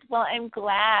 good. Well, I'm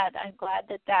glad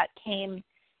that came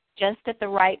just at the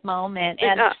right moment.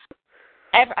 And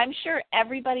I'm sure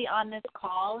everybody on this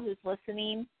call who's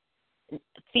listening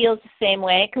feels the same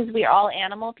way because we're all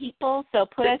animal people. So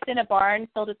put us in a barn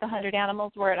filled with 100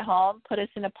 animals. We're at home. Put us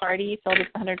in a party filled with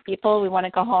 100 people. We want to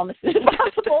go home as soon as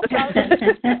possible.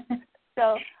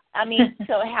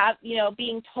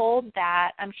 Being told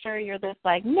that, I'm sure you're just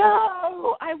like,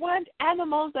 no, I want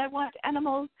animals.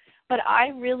 But I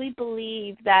really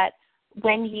believe that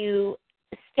when you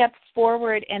step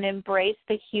forward and embrace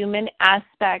the human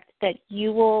aspect, that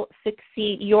you will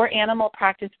succeed. Your animal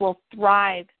practice will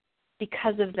thrive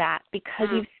because of that, because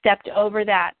you've stepped over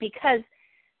that. Because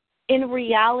in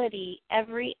reality,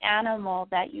 every animal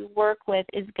that you work with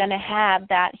is going to have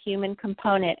that human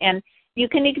component. And you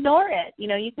can ignore it.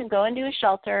 You can go into a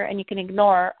shelter and you can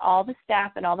ignore all the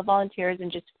staff and all the volunteers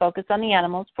and just focus on the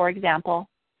animals, for example.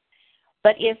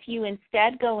 But if you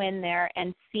instead go in there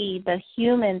and see the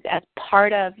humans as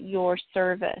part of your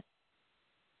service,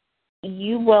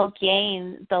 you will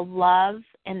gain the love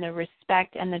and the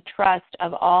respect and the trust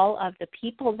of all of the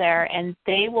people there, and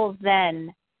they will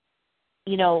then,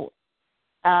 they'll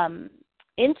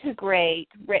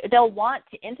want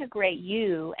to integrate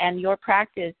you and your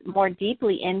practice more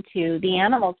deeply into the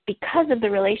animals because of the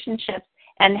relationships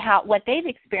and what they've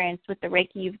experienced with the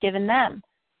Reiki you've given them.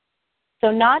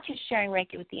 So not just sharing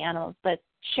Reiki with the animals, but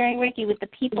sharing Reiki with the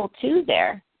people too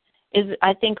there is,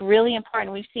 I think, really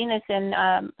important. We've seen this in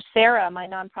SARA, my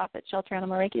nonprofit Shelter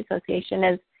Animal Reiki Association,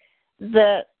 is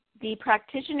the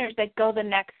practitioners that go the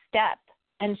next step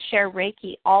and share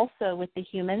Reiki also with the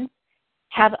humans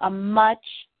have a much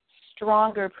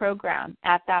stronger program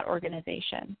at that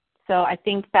organization. So I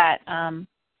think that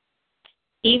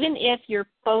even if your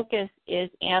focus is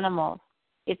animals,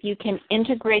 if you can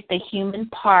integrate the human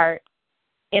part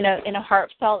in a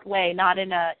heartfelt way, not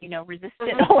in a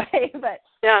resistant way, but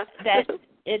that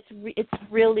it's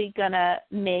really gonna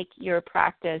make your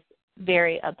practice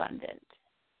very abundant.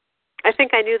 I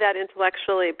think I knew that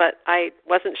intellectually, but I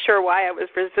wasn't sure why I was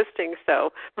resisting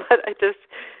so. But it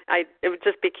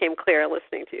just became clear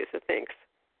listening to you, so thanks.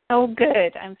 Oh,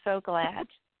 good. I'm so glad.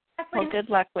 Kathleen, Well, good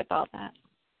luck with all that.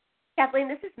 Kathleen,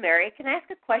 this is Mary. Can I ask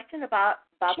a question about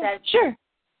Sure. that? Sure.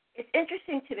 It's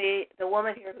interesting to me, the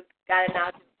woman here who's got it now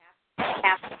to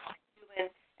half human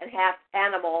and half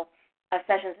animal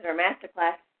sessions in her master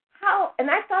class. How, and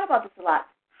I've thought about this a lot,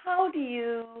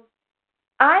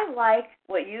 I like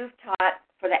what you've taught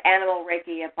for the animal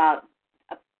Reiki about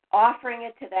offering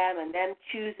it to them and then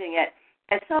choosing it.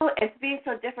 And so it's being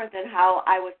so different than how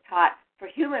I was taught for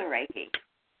human Reiki.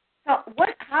 So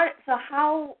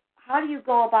how do you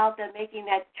go about then making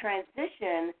that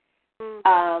transition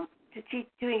to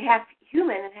doing half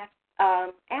human and half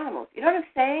animals? You know what I'm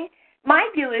saying? My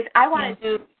view is I want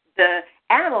to do the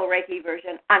animal Reiki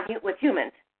version with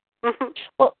humans.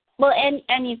 Well,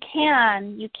 and you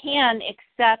can,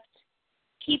 except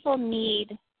people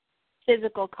need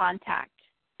physical contact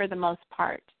for the most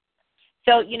part.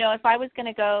 So, if I was going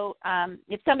to go,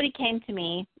 if somebody came to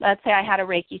me, let's say I had a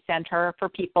Reiki center for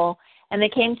people, and they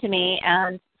came to me,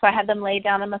 and so I had them lay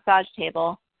down on a massage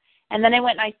table, and then I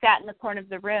went and I sat in the corner of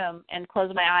the room and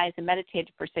closed my eyes and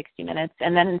meditated for 60 minutes,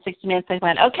 and then in 60 minutes I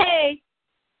went, okay.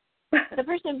 The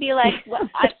person would be like, well,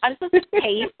 I'm supposed to pay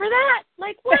you for that?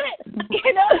 Like, what?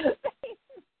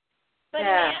 But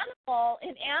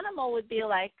an animal would be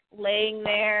like laying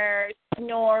there,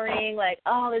 snoring, like,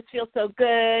 oh, this feels so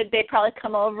good. They'd probably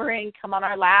come over and come on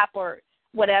our lap or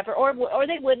whatever, or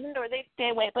they wouldn't, or they'd stay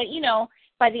away. But,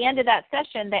 by the end of that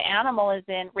session, the animal is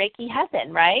in Reiki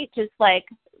heaven, right? Just like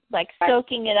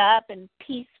soaking it up and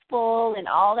peaceful and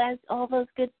all those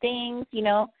good things,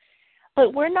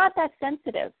 But we're not that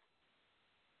sensitive.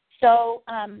 So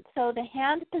the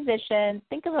hand position,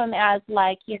 think of them as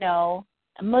like,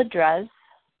 mudras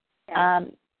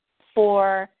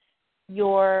for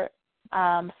your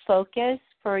focus,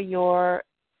 for your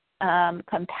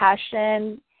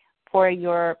compassion, for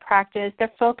your practice.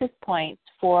 They're focus points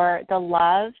for the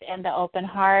love and the open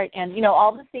heart and,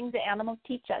 all the things that animals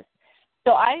teach us.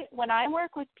 So when I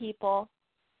work with people,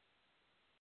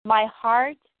 my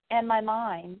heart and my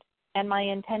mind and my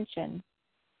intention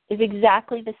is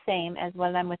exactly the same as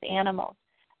when I'm with animals.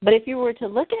 But if you were to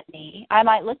look at me, I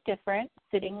might look different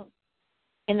sitting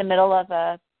in the middle of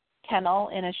a kennel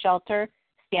in a shelter,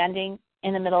 standing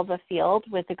in the middle of a field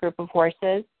with a group of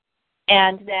horses,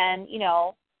 and then,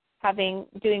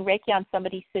 doing Reiki on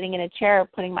somebody sitting in a chair,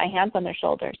 putting my hands on their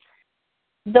shoulders.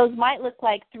 Those might look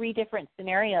like three different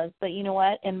scenarios, but you know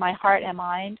what? In my heart and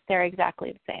mind, they're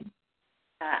exactly the same.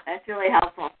 That's really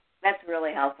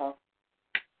helpful.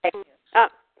 Thank you.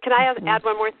 Can I add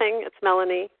one more thing? It's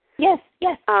Melanie. Yes.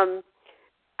 I'm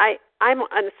a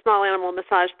small animal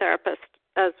massage therapist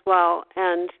as well,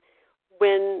 and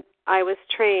when I was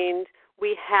trained,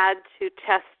 we had to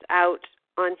test out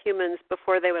on humans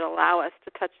before they would allow us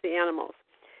to touch the animals.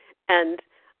 And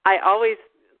I always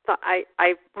thought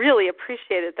I really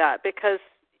appreciated that because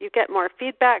you get more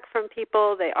feedback from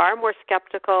people. They are more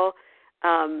skeptical.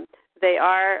 They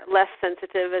are less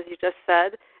sensitive, as you just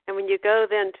said. And when you go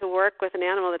then to work with an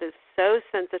animal that is so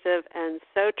sensitive and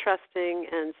so trusting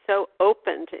and so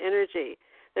open to energy,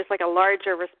 there's like a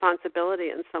larger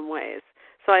responsibility in some ways.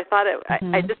 So I thought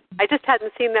I just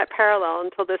hadn't seen that parallel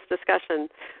until this discussion,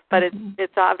 but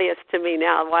it's obvious to me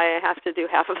now why I have to do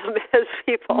half of them as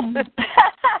people.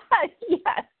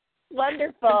 Yes,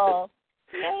 wonderful.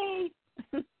 Yay.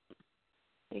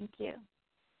 Thank you.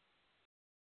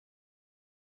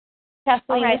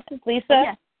 Kathleen, right. This is Lisa.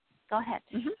 Yes. Go ahead.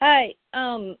 Hi.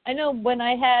 I know when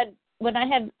I had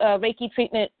Reiki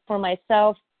treatment for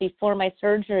myself before my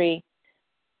surgery,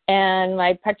 and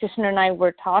my practitioner and I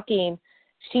were talking,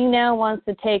 she now wants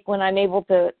to take, when I'm able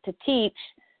to teach,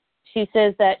 she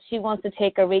says that she wants to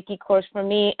take a Reiki course from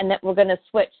me and that we're going to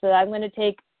switch. So I'm going to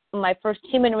take my first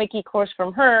human Reiki course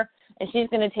from her, and she's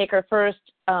going to take her first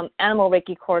animal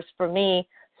Reiki course from me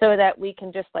so that we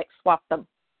can just like swap them.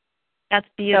 That's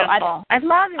beautiful. So I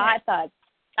love it.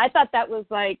 I thought that was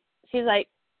like, she's like,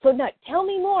 so now tell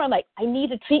me more. I'm like, I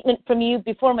need a treatment from you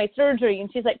before my surgery. And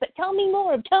she's like, but tell me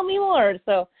more.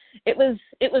 So it was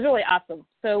really awesome.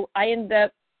 So I ended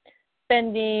up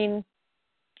spending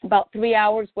about 3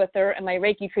 hours with her, and my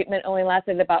Reiki treatment only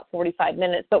lasted about 45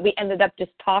 minutes, but we ended up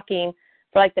just talking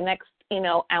for like the next,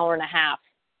 hour and a half.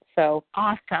 So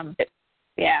awesome. It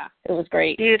was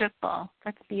great. Beautiful.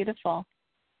 That's beautiful.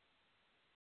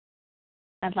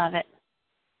 I love it.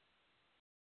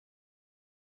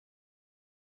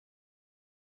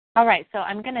 All right, so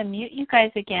I'm going to mute you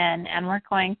guys again, and we're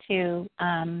going to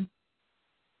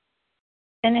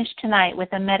finish tonight with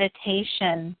a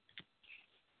meditation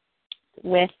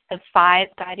with the 5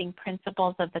 guiding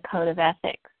principles of the Code of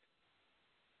Ethics.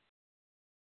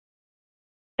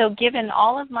 So given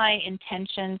all of my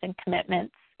intentions and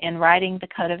commitments in writing the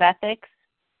Code of Ethics,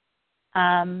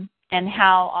 and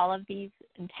how all of these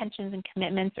intentions and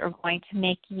commitments are going to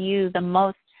make you the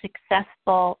most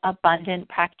successful, abundant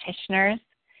practitioners,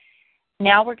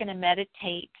 now we're going to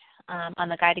meditate on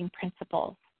the guiding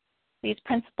principles. These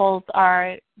principles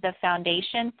are the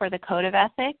foundation for the Code of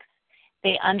Ethics.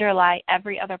 They underlie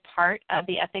every other part of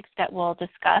the ethics that we'll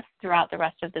discuss throughout the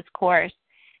rest of this course.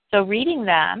 So reading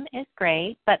them is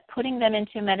great, but putting them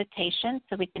into meditation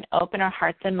so we can open our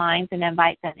hearts and minds and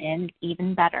invite them in is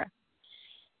even better.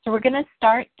 So we're going to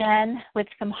start then with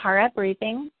some hara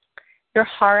breathing. Your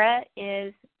hara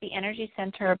is the energy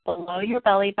center below your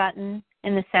belly button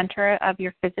in the center of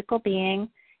your physical being.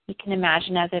 You can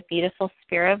imagine as a beautiful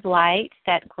sphere of light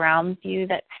that grounds you,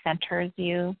 that centers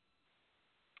you.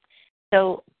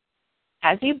 So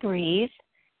as you breathe,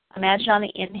 imagine on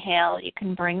the inhale, you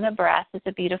can bring the breath as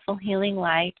a beautiful healing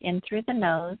light in through the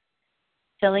nose,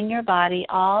 filling your body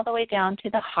all the way down to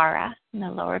the hara in the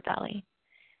lower belly.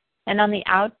 And on the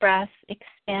out breath,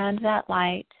 expand that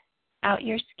light out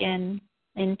your skin,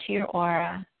 into your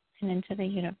aura, and into the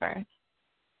universe.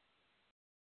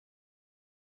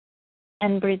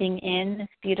 And breathing in this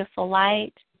beautiful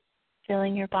light,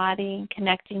 filling your body,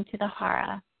 connecting to the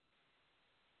hara.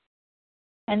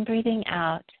 And breathing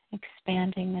out,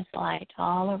 expanding this light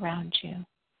all around you.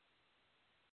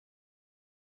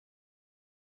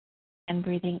 And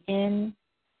breathing in,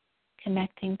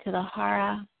 connecting to the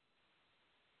hara.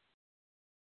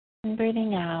 And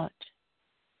breathing out,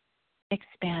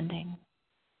 expanding.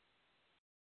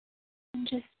 And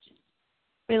just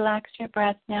relax your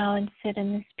breath now and sit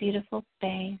in this beautiful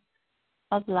space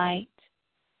of light.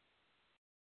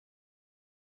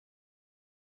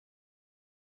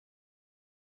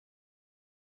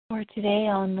 For today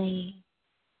only,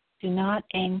 do not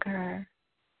anger,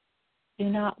 do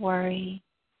not worry,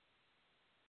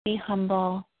 be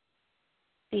humble,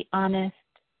 be honest,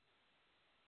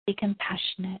 be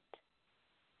compassionate.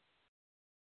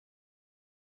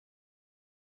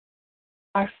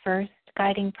 Our first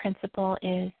guiding principle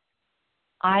is,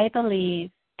 I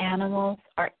believe animals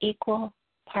are equal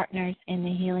partners in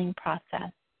the healing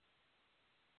process.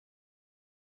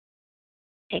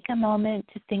 Take a moment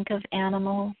to think of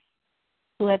animals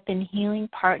who have been healing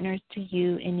partners to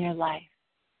you in your life.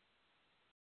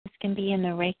 This can be in the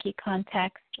Reiki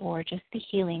context or just the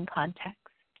healing context.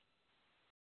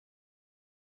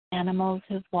 Animals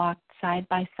who've walked side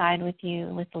by side with you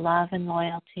with love and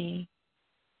loyalty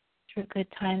through good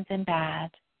times and bad.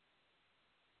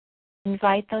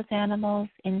 Invite those animals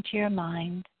into your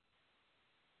mind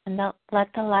and let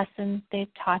the lessons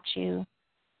they've taught you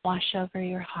wash over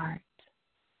your heart.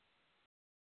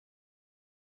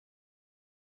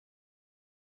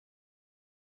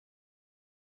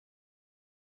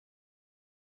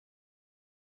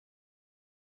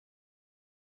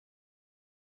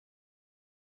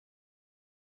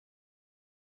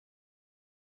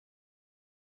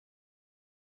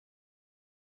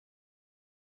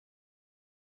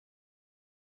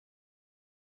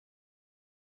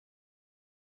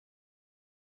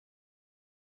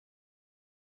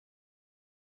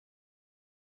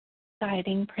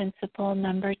 Guiding principle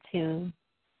number 2.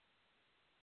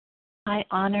 I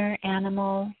honor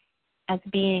animals as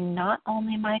being not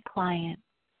only my clients,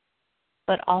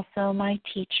 but also my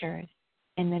teachers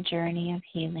in the journey of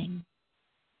healing.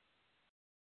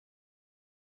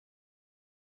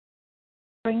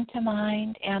 Bring to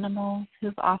mind animals who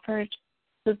you've offered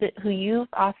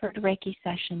Reiki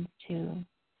sessions to.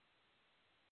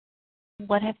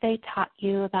 What have they taught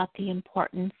you about the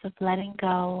importance of letting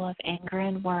go of anger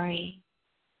and worry,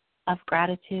 of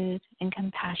gratitude and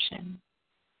compassion?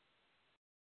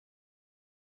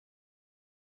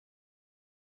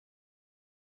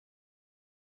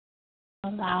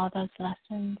 Allow those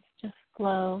lessons to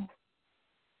flow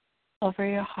over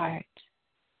your heart.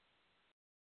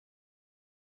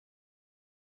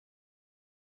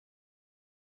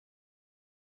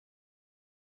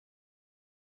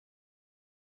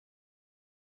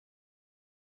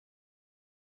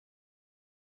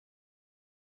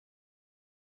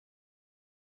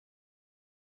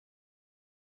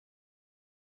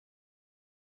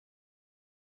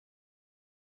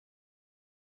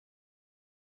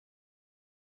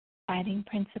 Guiding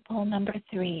principle number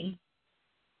 3.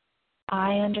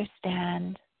 I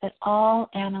understand that all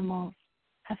animals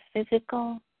have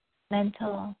physical,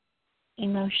 mental,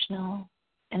 emotional,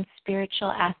 and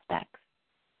spiritual aspects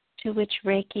to which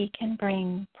Reiki can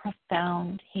bring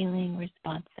profound healing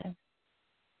responses.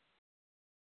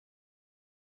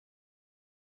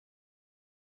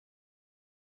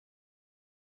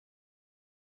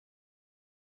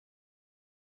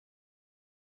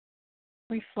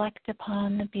 Reflect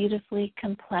upon the beautifully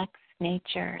complex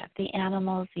nature of the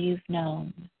animals you've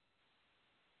known.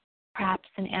 Perhaps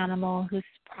an animal who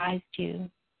surprised you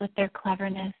with their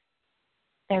cleverness,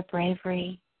 their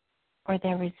bravery, or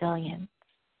their resilience.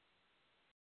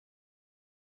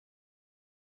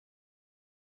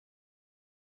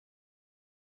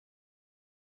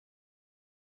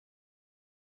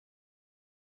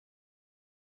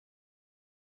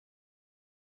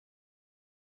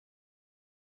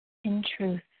 In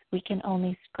truth, we can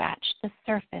only scratch the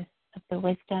surface of the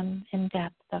wisdom and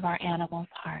depth of our animals'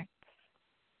 hearts.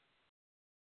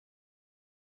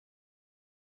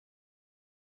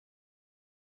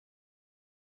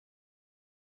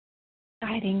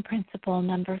 Guiding principle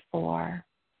number 4.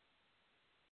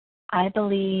 I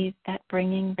believe that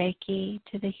bringing Reiki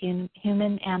to the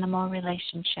human-animal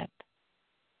relationship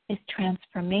is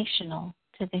transformational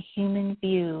to the human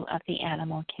view of the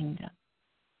animal kingdom.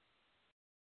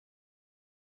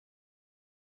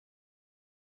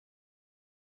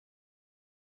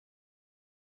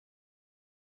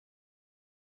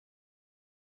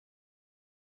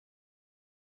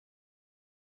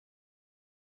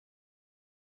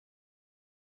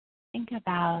 Think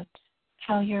about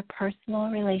how your personal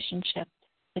relationships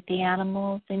with the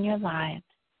animals in your lives,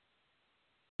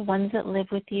 the ones that live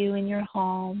with you in your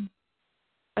home,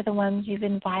 or the ones you've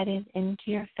invited into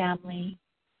your family,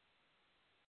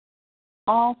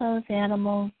 all those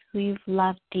animals who you've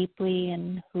loved deeply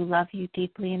and who love you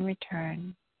deeply in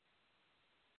return.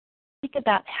 Think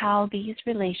about how these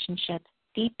relationships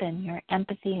deepen your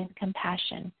empathy and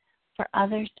compassion for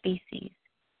other species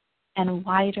and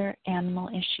wider animal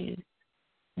issues,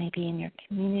 maybe in your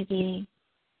community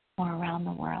or around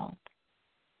the world.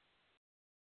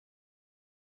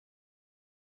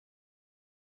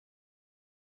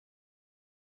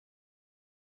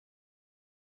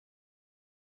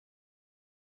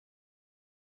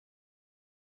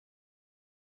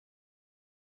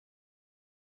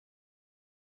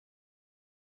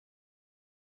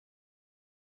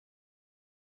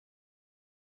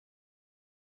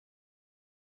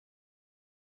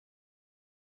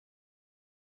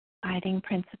 Guiding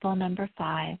principle number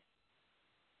 5.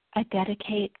 I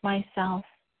dedicate myself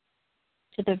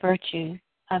to the virtues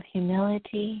of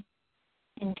humility,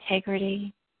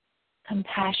 integrity,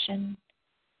 compassion,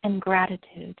 and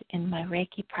gratitude in my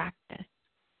Reiki practice.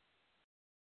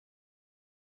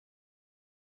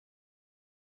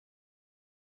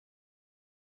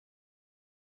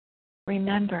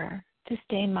 Remember to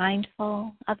stay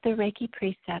mindful of the Reiki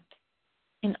precepts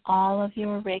in all of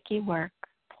your Reiki work,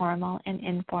 formal and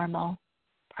informal,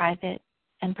 private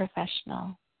and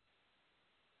professional.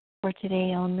 For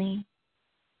today only,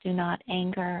 do not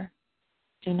anger,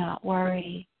 do not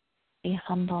worry, be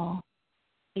humble,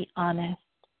 be honest,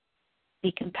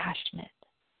 be compassionate.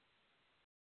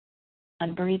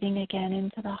 And breathing again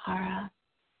into the hara,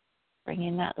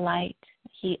 bringing that light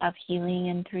of healing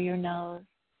in through your nose,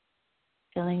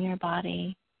 filling your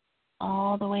body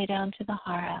all the way down to the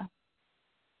hara.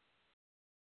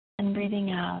 And breathing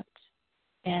out,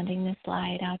 expanding this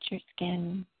light out your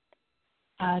skin,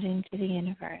 out into the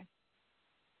universe.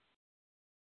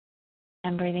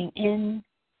 And breathing in,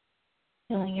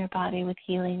 filling your body with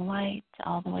healing light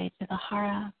all the way to the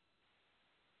hara.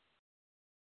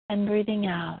 And breathing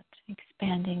out,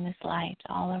 expanding this light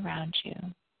all around you.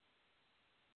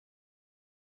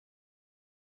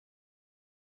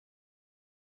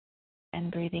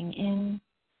 And breathing in,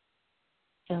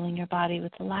 filling your body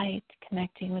with light,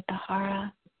 connecting with the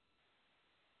hara.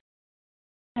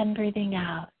 And breathing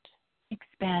out,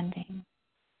 expanding.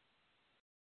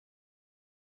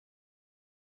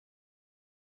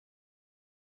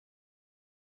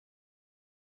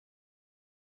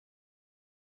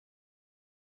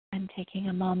 And taking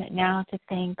a moment now to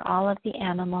thank all of the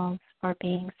animals for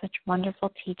being such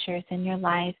wonderful teachers in your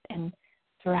life and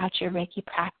throughout your Reiki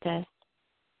practice.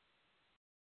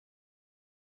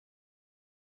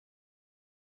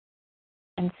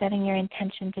 And setting your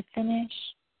intention to finish,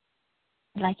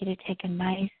 I'd like you to take a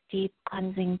nice, deep,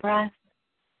 cleansing breath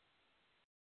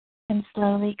and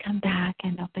slowly come back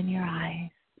and open your eyes.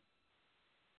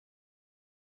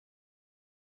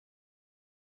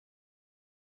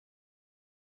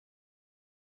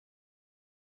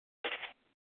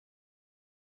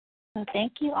 So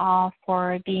thank you all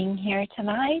for being here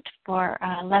tonight for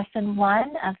Lesson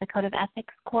 1 of the Code of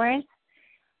Ethics course.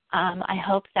 I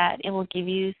hope that it will give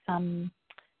you some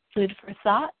food for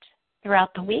thought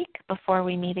throughout the week before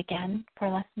we meet again for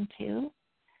Lesson 2.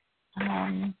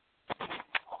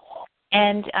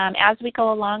 As we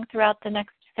go along throughout the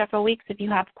next several weeks, if you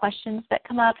have questions that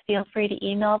come up, feel free to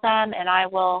email them, and I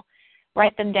will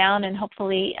write them down and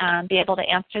hopefully be able to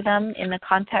answer them in the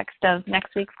context of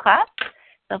next week's class.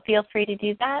 So feel free to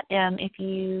do that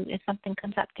if something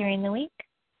comes up during the week.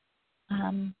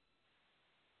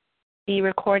 The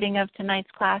recording of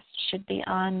tonight's class should be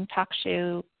on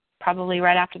TalkShoe probably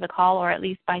right after the call, or at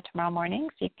least by tomorrow morning,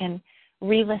 so you can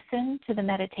re-listen to the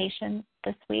meditation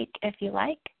this week if you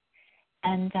like.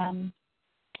 And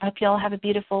I hope you all have a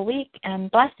beautiful week, and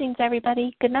blessings,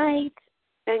 everybody. Good night.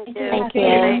 Thank you. Thank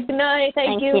you. Good night.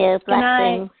 Thank you. Blessings. Good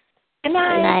night. Good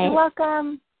night. You're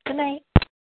welcome. Good night.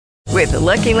 With the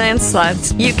Lucky Land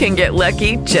Slots, you can get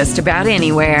lucky just about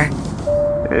anywhere.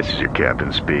 This is your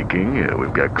captain speaking.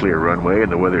 We've got clear runway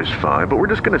and the weather's fine, but we're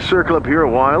just going to circle up here a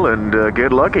while and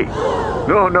get lucky.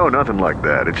 No, nothing like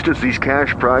that. It's just these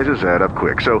cash prizes add up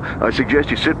quick. So I suggest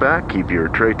you sit back, keep your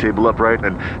tray table upright,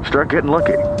 and start getting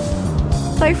lucky.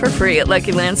 Play for free at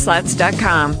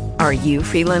LuckyLandSlots.com. Are you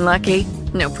feeling lucky?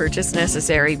 No purchase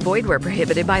necessary. Void where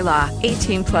prohibited by law.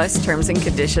 18+ terms and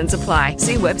conditions apply.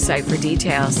 See website for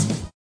details.